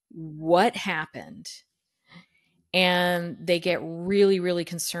 what happened? And they get really, really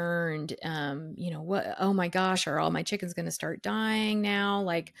concerned. What, oh my gosh, are all my chickens going to start dying now?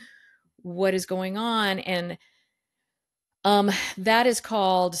 Like, what is going on? And that is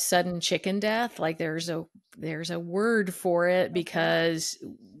called sudden chicken death. Like there's a word for it, because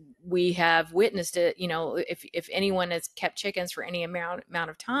we have witnessed it. If anyone has kept chickens for any amount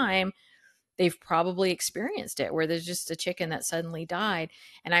of time, they've probably experienced it, where there's just a chicken that suddenly died.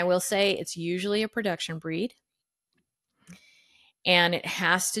 And I will say it's usually a production breed. And it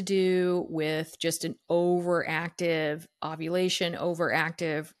has to do with just an overactive ovulation,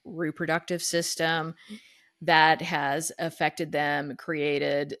 overactive reproductive system that has affected them,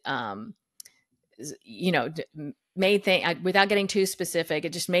 created, made things, without getting too specific,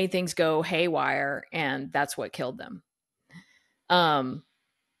 it just made things go haywire, and that's what killed them.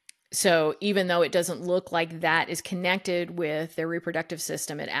 So even though it doesn't look like that is connected with their reproductive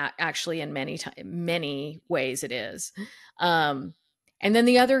system, it actually in many ways it is. And then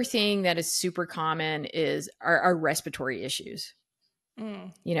the other thing that is super common are respiratory issues.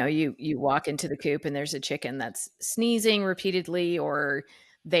 You walk into the coop and there's a chicken that's sneezing repeatedly, or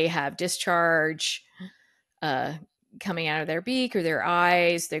they have discharge coming out of their beak or their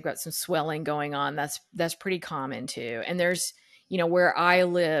eyes. They've got some swelling going on. That's pretty common too. And there's, where I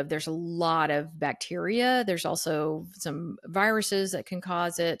live, there's a lot of bacteria. There's also some viruses that can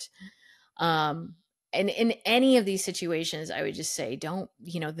cause it. And in any of these situations, I would just say,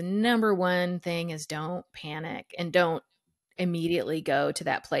 the number one thing is don't panic, and don't immediately go to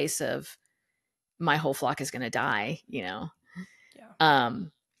that place of my whole flock is going to die.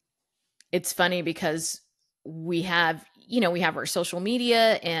 It's funny because we have our social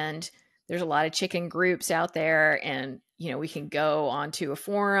media, and there's a lot of chicken groups out there, and we can go onto a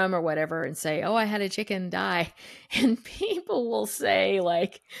forum or whatever and say, oh, I had a chicken die. And people will say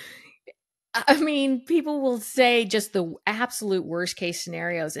people will say just the absolute worst case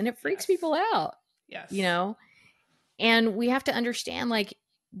scenarios, and it freaks people out, Yes. and we have to understand, like,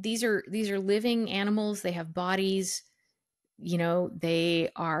 these are living animals. They have bodies, some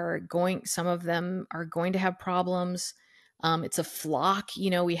of them are going to have problems. It's a flock,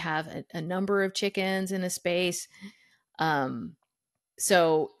 we have a number of chickens in a space.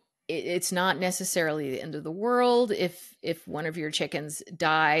 So it's not necessarily the end of the world if one of your chickens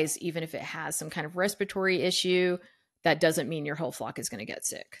dies, even if it has some kind of respiratory issue. That doesn't mean your whole flock is going to get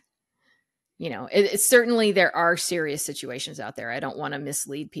sick. It's certainly, there are serious situations out there. I don't want to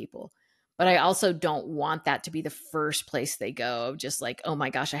mislead people, but I also don't want that to be the first place they go. Just like, oh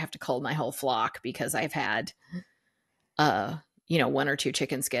my gosh, I have to cull my whole flock because I've had, one or two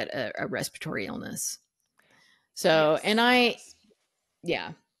chickens get a respiratory illness. So, Yes.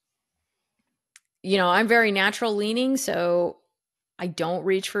 Yeah, I'm very natural leaning, so I don't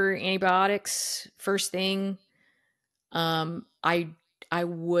reach for antibiotics first thing. I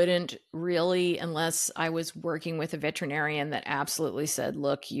wouldn't really, unless I was working with a veterinarian that absolutely said,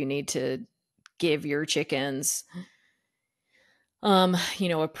 look, you need to give your chickens, a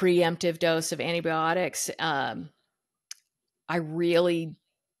preemptive dose of antibiotics. I really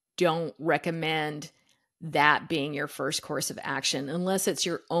don't recommend that being your first course of action unless it's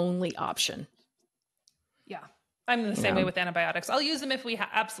your only option. Yeah. I'm the same way with antibiotics. I'll use them if we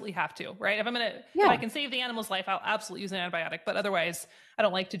absolutely have to, right? If I can save the animal's life, I'll absolutely use an antibiotic. But otherwise, I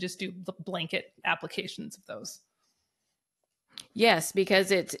don't like to just do the blanket applications of those. Yes,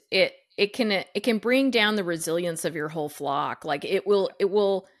 because it can bring down the resilience of your whole flock. Like it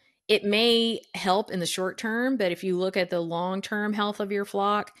may help in the short term, but if you look at the long-term health of your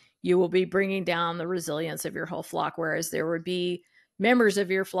flock, you will be bringing down the resilience of your whole flock. Whereas there would be members of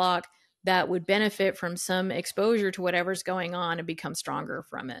your flock that would benefit from some exposure to whatever's going on and become stronger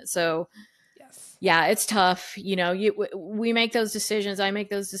from it. So yes, yeah, it's tough. We make those decisions. I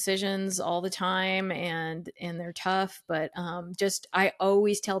make those decisions all the time, and they're tough. But I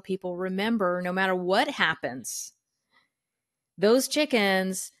always tell people, remember, no matter what happens, those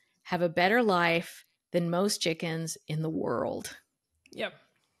chickens have a better life than most chickens in the world. Yep.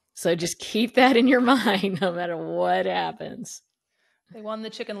 So just keep that in your mind, no matter what happens. They won the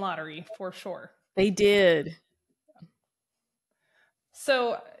chicken lottery for sure. They did.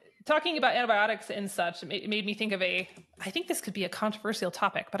 So talking about antibiotics and such, it made me think of I think this could be a controversial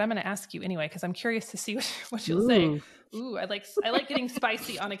topic, but I'm going to ask you anyway, because I'm curious to see what you'll say. Ooh, I like getting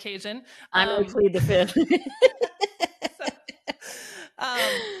spicy on occasion. I'm going to plead the fifth.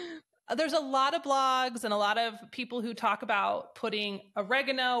 There's a lot of blogs and a lot of people who talk about putting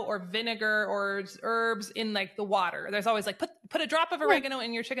oregano or vinegar or herbs in like the water. There's always like put a drop of oregano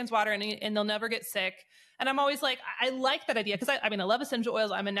in your chicken's water and they'll never get sick. And I'm always like, I like that idea because I love essential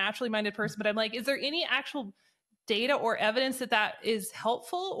oils. I'm a naturally minded person, but I'm like, is there any actual data or evidence that is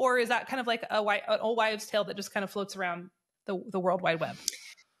helpful, or is that kind of like an old wives' tale that just kind of floats around the World Wide Web?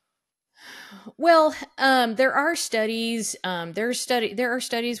 Well, there are studies. There are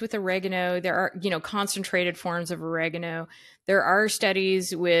studies with oregano. There are, concentrated forms of oregano. There are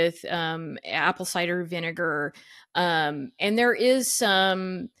studies with apple cider vinegar, and there is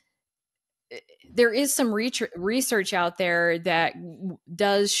some research out there that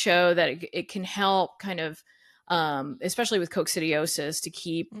does show that it can help kind of, especially with coccidiosis, to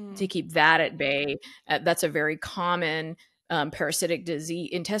keep that at bay. That's a very common parasitic disease,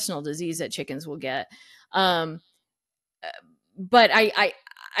 intestinal disease that chickens will get. But I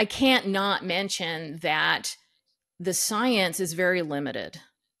can't not mention that the science is very limited.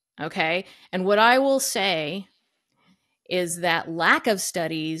 Okay. And what I will say is that lack of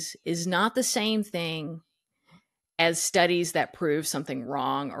studies is not the same thing as studies that prove something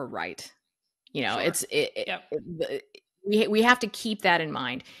wrong or right. Sure. We have to keep that in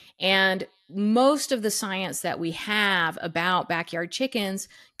mind. And most of the science that we have about backyard chickens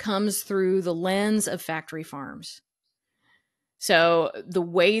comes through the lens of factory farms. So the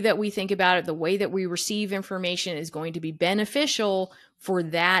way that we think about it, the way that we receive information is going to be beneficial for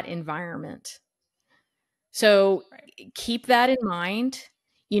that environment. So keep that in mind.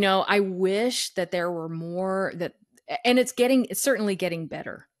 I wish that there were more and it's certainly getting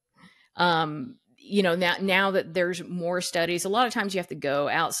better. Now that there's more studies, a lot of times you have to go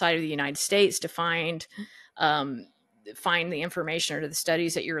outside of the United States to find the information or the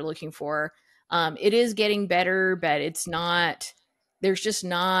studies that you're looking for. It is getting better, but there's just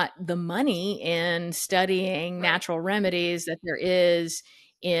not the money in studying natural remedies that there is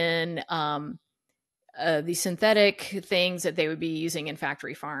in the synthetic things that they would be using in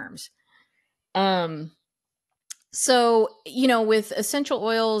factory farms. So, with essential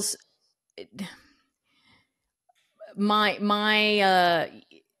oils, my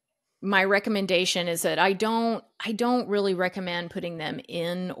recommendation is that I don't really recommend putting them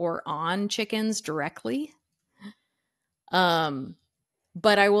in or on chickens directly.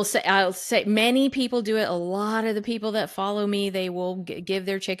 But I'll say many people do it. A lot of the people that follow me, they will give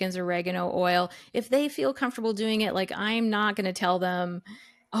their chickens oregano oil if they feel comfortable doing it. Like, I'm not going to tell them,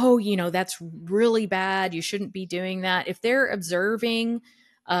 oh, that's really bad, you shouldn't be doing that. If they're observing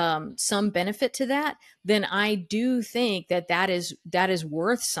some benefit to that, then I do think that is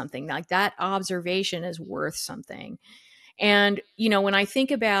worth something. Like, that observation is worth something. And when I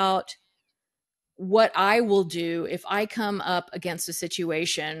think about what I will do if I come up against a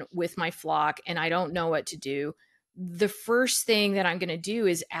situation with my flock and I don't know what to do, the first thing that I'm going to do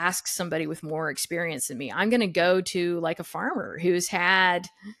is ask somebody with more experience than me. I'm going to go to like a farmer who's had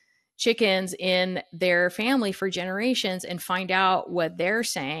chickens in their family for generations and find out what they're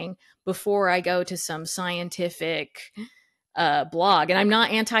saying before I go to some scientific blog. And I'm not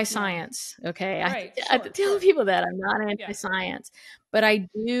anti-science. Okay. Right. I have to tell people that I'm not anti-science, but I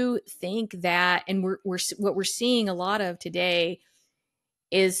do think that, and we're what we're seeing a lot of today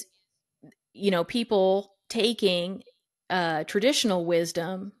is, people taking traditional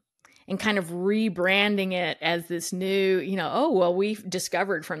wisdom and kind of rebranding it as this new, oh, well, we've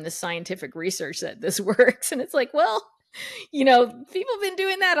discovered from this scientific research that this works. And it's like, well, people have been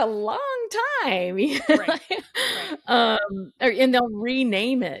doing that a long time. Right. And they'll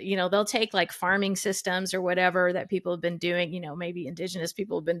rename it. They'll take like farming systems or whatever that people have been doing, maybe indigenous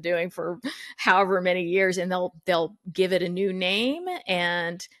people have been doing for however many years, and they'll give it a new name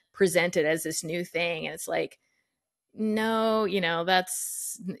and present it as this new thing. And it's like, no,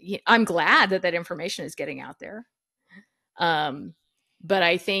 I'm glad that information is getting out there. But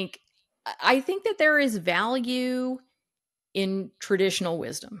I think that there is value in traditional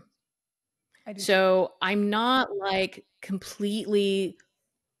wisdom. So I'm not like completely,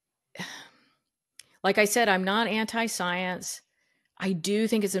 like I said, I'm not anti-science. I do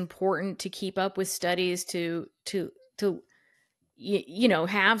think it's important to keep up with studies to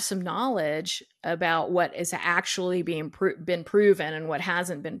have some knowledge about what is actually been proven and what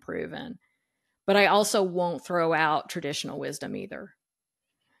hasn't been proven. But I also won't throw out traditional wisdom either.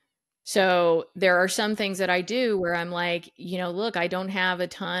 So there are some things that I do where I'm like, look, I don't have a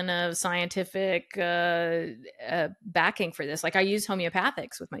ton of scientific backing for this. Like, I use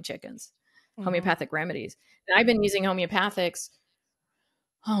homeopathics with my chickens, homeopathic remedies. And I've been using homeopathics.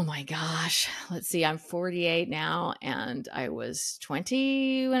 Oh my gosh. Let's see. I'm 48 now, and I was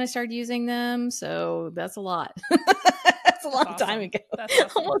 20 when I started using them. So that's a lot. That's a long time ago. That's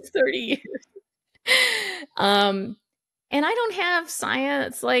awesome. Almost 30 years. And I don't have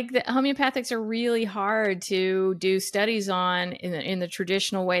science. Like, the homeopathics are really hard to do studies on in the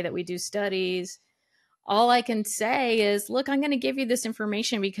traditional way that we do studies. All I can say is, look, I'm going to give you this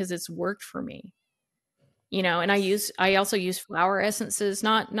information because it's worked for me. And I also use flower essences,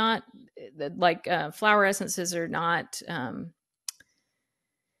 not like flower essences are not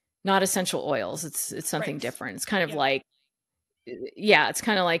essential oils. It's something different. It's kind of like, it's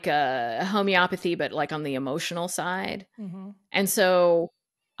kind of like a homeopathy, but like on the emotional side. And so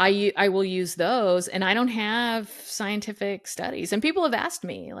I will use those, and I don't have scientific studies. And people have asked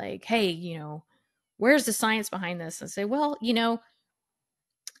me like, hey, where's the science behind this? I say, well,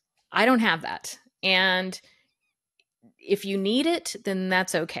 I don't have that. And if you need it, then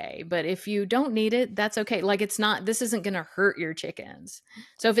that's okay. But if you don't need it, that's okay. Like, this isn't going to hurt your chickens.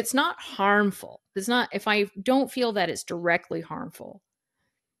 So if it's not harmful, if I don't feel that it's directly harmful,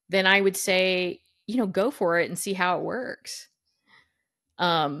 then I would say, go for it and see how it works.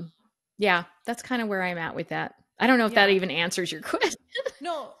 Yeah, that's kind of where I'm at with that. I don't know if that even answers your question.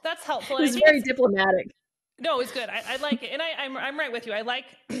 No, that's helpful. It was very diplomatic. No, it's good. I like it. And I'm right with you. I like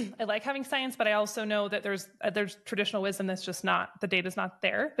having science, but I also know that there's traditional wisdom that's just not, the data's not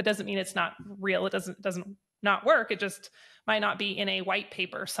there. That doesn't mean it's not real. It doesn't not work. It just might not be in a white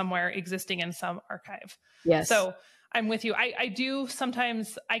paper somewhere existing in some archive. Yes. So I'm with you. I do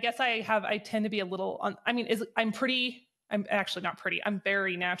sometimes, I guess I tend to be a little I'm actually not pretty. I'm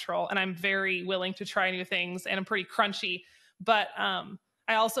very natural, and I'm very willing to try new things, and I'm pretty crunchy, but,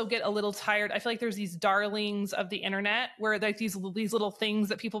 I also get a little tired. I feel like there's these darlings of the internet where like these little things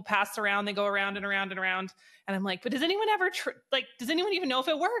that people pass around, they go around and around and around. And I'm like, but does anyone ever does anyone even know if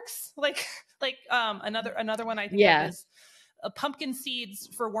it works? Another one I think of is pumpkin seeds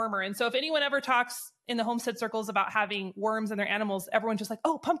for wormer. And so if anyone ever talks in the homestead circles about having worms in their animals, everyone's just like,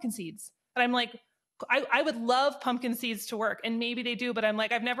 oh, pumpkin seeds. And I'm like, I would love pumpkin seeds to work, and maybe they do, but I'm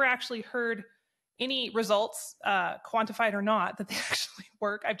like, I've never actually heard any results, quantified or not, that they actually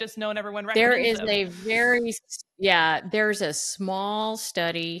work. I've just known everyone There recommends is them. there's a small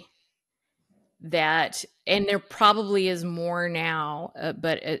study that, and there probably is more now,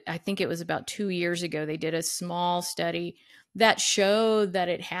 but I think it was about 2 years ago, they did a small study that showed that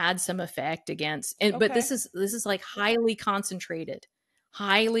it had some effect against, but Okay. this is like highly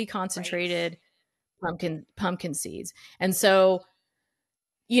Right. concentrated pumpkin seeds. And so,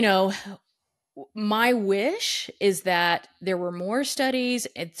 you know, my wish is that there were more studies,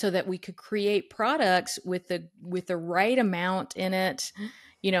 and so that we could create products with the right amount in it,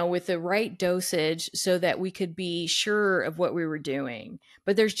 with the right dosage, so that we could be sure of what we were doing.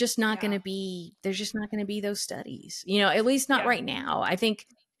 But Yeah. there's just not going to be those studies, at least not Yeah. right now. I think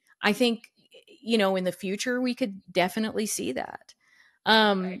in the future we could definitely see that.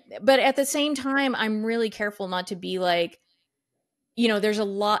 Right. But at the same time, I'm really careful not to be like, there's a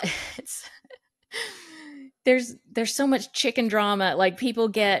lot it's there's so much chicken drama. Like, people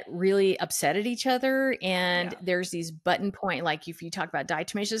get really upset at each other, and Yeah. there's these button point, like, if you talk about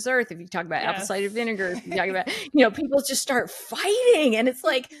diatomaceous earth, if you talk about apple Yes. cider vinegar, if you talk about, people just start fighting, and it's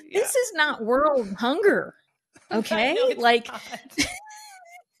like, Yeah. this is not world hunger. Okay, No, it's like, not.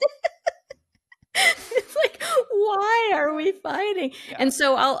 it's like, why are we fighting? Yeah. And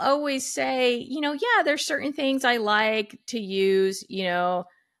so I'll always say, yeah, there's certain things I like to use,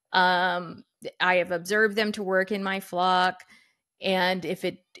 I have observed them to work in my flock. And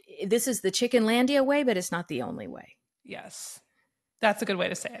this is the Chickenlandia way, but it's not the only way. Yes. That's a good way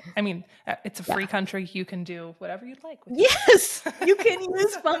to say it. I mean, it's a free Yeah. country. You can do whatever you'd like with Yes, you can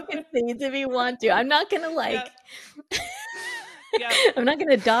use pumpkin seeds if you want to. I'm not going to Yep. Yep. I'm not going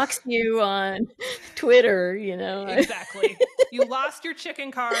to dox you on Twitter, Exactly. You lost your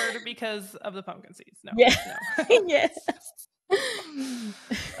chicken card because of the pumpkin seeds. No. Yeah. No. Yes.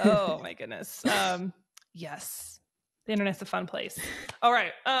 Oh my goodness. Yes. The internet's a fun place. All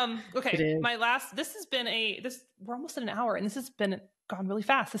right. Okay. We're almost at an hour, and this has been gone really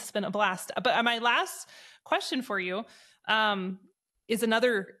fast. This has been a blast. But my last question for you is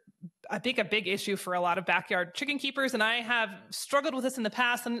a big issue for a lot of backyard chicken keepers. And I have struggled with this in the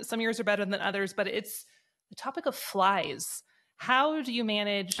past, and some years are better than others, but it's the topic of flies. How do you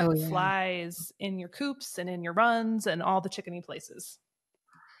manage flies in your coops and in your runs and all the chickeny places?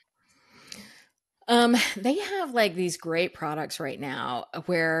 They have like these great products right now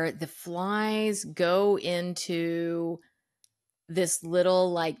where the flies go into this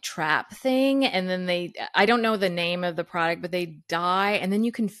little like trap thing, and then I don't know the name of the product, but they die, and then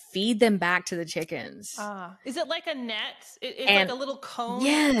you can feed them back to the chickens. Is it like a net? It's And like a little cone thing.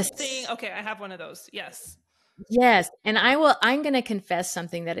 yes. Okay, I have one of those. Yes. Yes. And I'm going to confess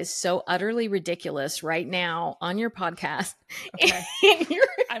something that is so utterly ridiculous right now on your podcast. Okay.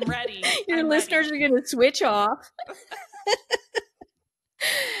 I'm ready. Your listeners are going to switch off.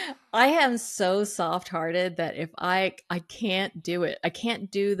 I am so soft-hearted that if I can't do it. I can't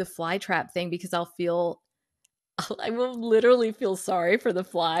do the fly trap thing because I will literally feel sorry for the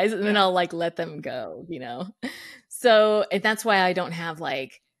flies, and then I'll like let them go, So, and that's why I don't have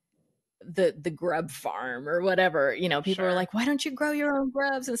like the grub farm or whatever. People are like, why don't you grow your own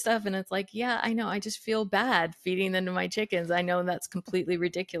grubs and stuff? And it's like, yeah, I know. I just feel bad feeding them to my chickens. I know that's completely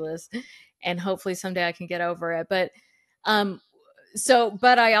ridiculous. And hopefully someday I can get over it. But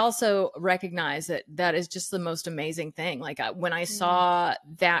but I also recognize that is just the most amazing thing. Like, when I saw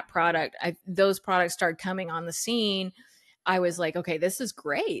that product, those products started coming on the scene, I was like, okay, this is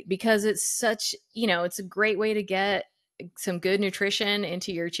great, because it's such, it's a great way to get some good nutrition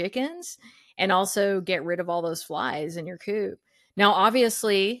into your chickens and also get rid of all those flies in your coop. Now,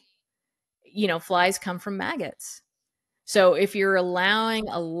 obviously, flies come from maggots. So if you're allowing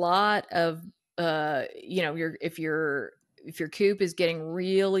a lot of, if your coop is getting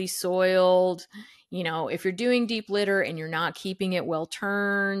really soiled, if you're doing deep litter and you're not keeping it well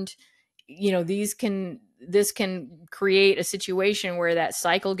turned, this can create a situation where that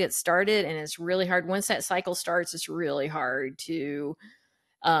cycle gets started, and it's really hard. Once that cycle starts, it's really hard to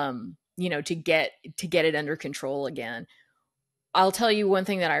get it under control again. I'll tell you one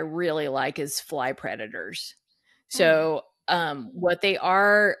thing that I really like is fly predators. So what they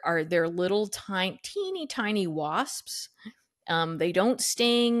are they're little teeny tiny wasps. They don't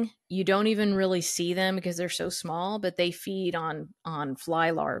sting. You don't even really see them because they're so small, but they feed on fly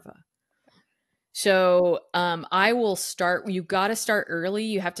larvae. So I will start. You got to start early.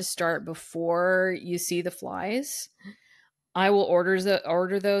 You have to start before you see the flies. I will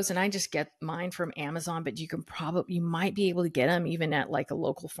order those, and I just get mine from Amazon, but you might be able to get them even at like a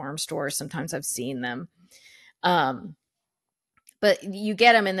local farm store. Sometimes I've seen them. Um, but you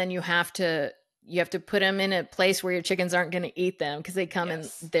get them, and then you have to put them in a place where your chickens aren't going to eat them, because they come in,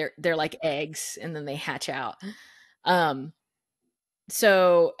 Yes. they're like eggs, and then they hatch out. Um,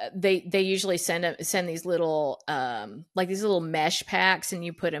 so they usually send these little like these little mesh packs, and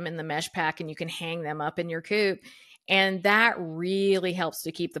you put them in the mesh pack, and you can hang them up in your coop, and that really helps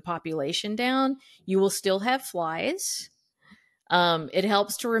to keep the population down. You will still have flies. It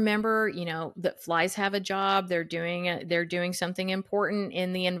helps to remember, that flies have a job. They're doing something important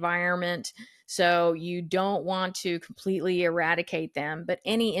in the environment. So you don't want to completely eradicate them, but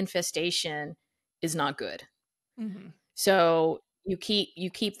any infestation is not good. Mm-hmm. So you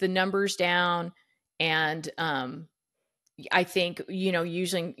keep the numbers down, and I think,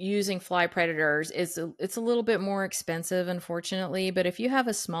 using fly predators it's a little bit more expensive, unfortunately, but if you have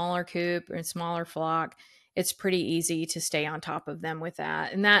a smaller coop or a smaller flock, it's pretty easy to stay on top of them with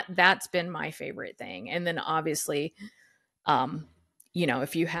that. And that's been my favorite thing. And then obviously, um,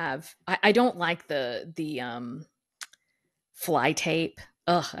 if you have, I don't like the fly tape.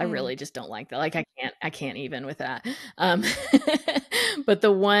 Ugh, I Mm. really just don't like that. Like I can't even with that. Um, but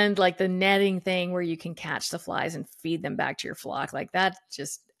the one, like the netting thing where you can catch the flies and feed them back to your flock, like that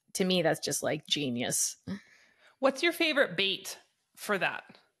just, to me, that's just like genius. What's your favorite bait for that?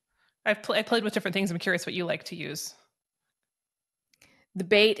 I played with different things. I'm curious what you like to use. The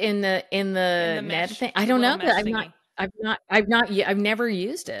bait in In the the net mesh, thing, I the don't little know that mesh thingy. I've never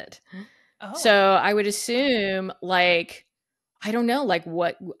used it. So Oh, I would assume, like, I don't know, like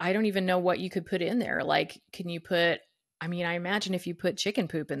what, I don't even know what you could put in there. Like, can you put, I mean, I imagine if you put chicken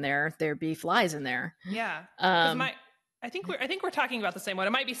poop in there, there'd be flies in there. yeah. Because Um, my, I think we're talking about the same one.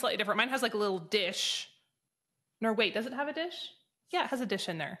 It might be slightly different. Mine has like a little dish. No, wait, does it have a dish? Yeah, it has a dish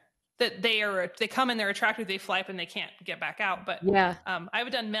in there. That they come in, they're attractive, they fly up, and they can't get back out. But yeah.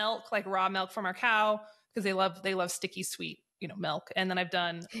 I've done milk, like raw milk from our cow, because they love sticky sweet, milk. And then I've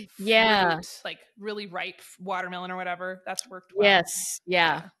done Yeah. fruit, like really ripe watermelon or whatever. That's worked well. Yes.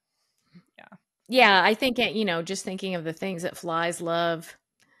 Yeah. Yeah, yeah. Yeah. I think, just thinking of the things that flies love,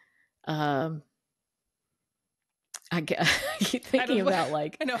 um, I keep I thinking don't. about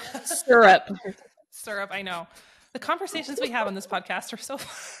like I know. syrup. Syrup. I know. The conversations we have on this podcast are so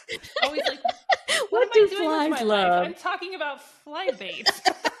always like, what am What I do doing with flies my life? love? I'm talking about fly bait.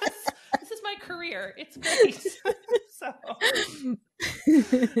 This is my career. It's great. So,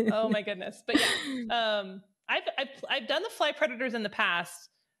 oh my goodness. But yeah, I've done the fly predators in the past.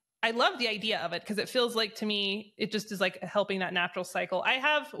 I love the idea of it because it feels like, to me, it just is like helping that natural cycle.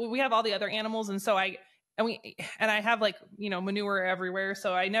 We have all the other animals, and so I have like, manure everywhere,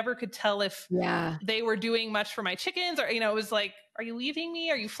 so I never could tell if Yeah. they were doing much for my chickens, or it was like, are you leaving me?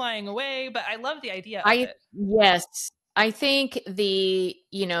 Are you flying away? But I love the idea of it. Yes. I think the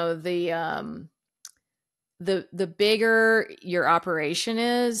bigger your operation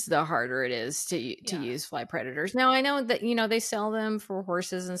is, the harder it is to Yeah, use fly predators. Now I know that they sell them for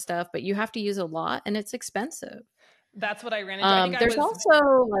horses and stuff, but you have to use a lot, and it's expensive. that's what I ran into. I think I There's was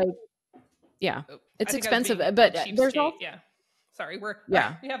also like, yeah, I it's think I was expensive, being a but there's cheapskate. also, Yeah, sorry,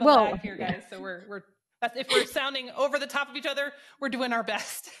 yeah, we have a well, lag here, yeah. guys, so we're that's, if we're sounding over the top of each other, we're doing our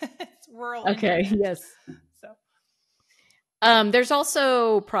best. It's rural Okay, internet. yes. So There's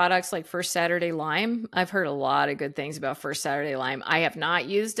also products like First Saturday Lime. I've heard a lot of good things about First Saturday Lime. I have not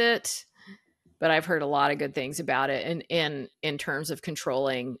used it, but I've heard a lot of good things about it in terms of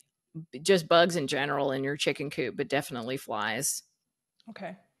controlling just bugs in general in your chicken coop, but definitely flies.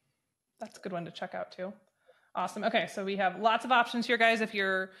 okay, that's a good one to check out too. Awesome. Okay, so we have lots of options here, guys. If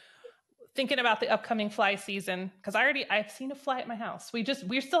you're thinking about the upcoming fly season, because I've seen a fly at my house. We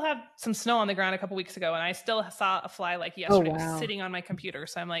still have some snow on the ground a couple weeks ago, and I still saw a fly like Oh yesterday. It was wow. sitting on my computer,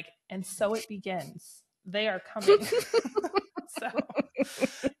 so I'm like, and so it begins. They are coming. So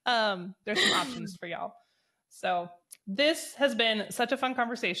there's some options for y'all. So this has been such a fun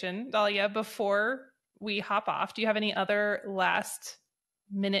conversation, Dahlia. Before we hop off, do you have any other last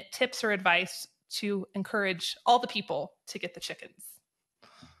minute tips or advice to encourage all the people to get the chickens?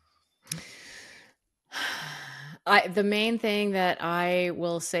 The main thing that I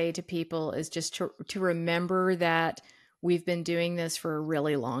will say to people is just to remember that we've been doing this for a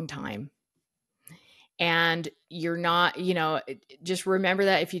really long time. And you're not, just remember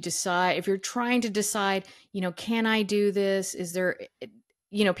that if you're trying to decide, can I do this? Is there,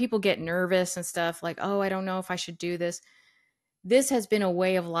 people get nervous and stuff like, oh, I don't know if I should do this. This has been a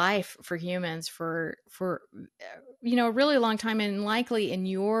way of life for humans for a really long time, and likely in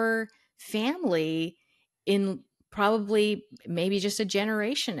your family in probably maybe just a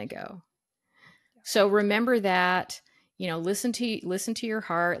generation ago. So remember that, listen to your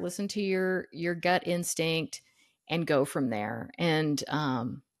heart, listen to your gut instinct, and go from there. And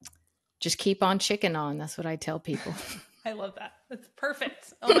just keep on chicken on. That's what I tell people. I love that. That's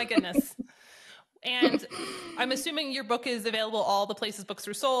perfect. Oh my goodness. And I'm assuming your book is available all the places books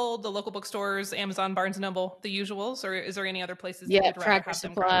are sold, the local bookstores, Amazon, Barnes & Noble, the usuals, or is there any other places that you'd rather Tractor have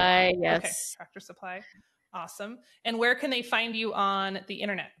them Supply, grabbed? yes. Okay, Tractor Supply. Awesome. And where can they find you on the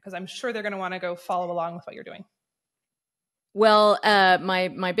internet? Because I'm sure they're going to want to go follow along with what you're doing. Well,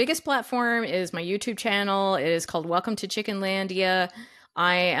 my biggest platform is my YouTube channel. It is called Welcome to Chickenlandia.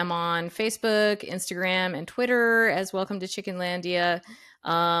 I am on Facebook, Instagram, and Twitter as Welcome to Chickenlandia.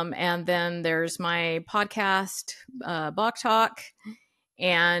 And then there's my podcast, Bok Talk.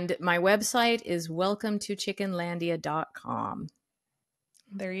 And my website is welcometochickenlandia.com.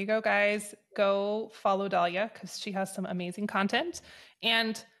 There you go, guys. Go follow Dalia because she has some amazing content.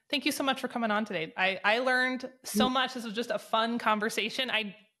 And thank you so much for coming on today. I learned so much. This was just a fun conversation.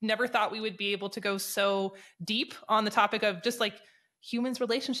 I never thought we would be able to go so deep on the topic of just like humans'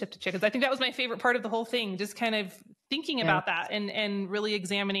 relationship to chickens. I think that was my favorite part of the whole thing, just kind of thinking about that and really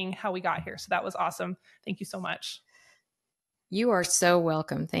examining how we got here. So that was awesome. Thank you so much. You are so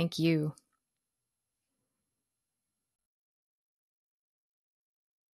welcome. Thank you.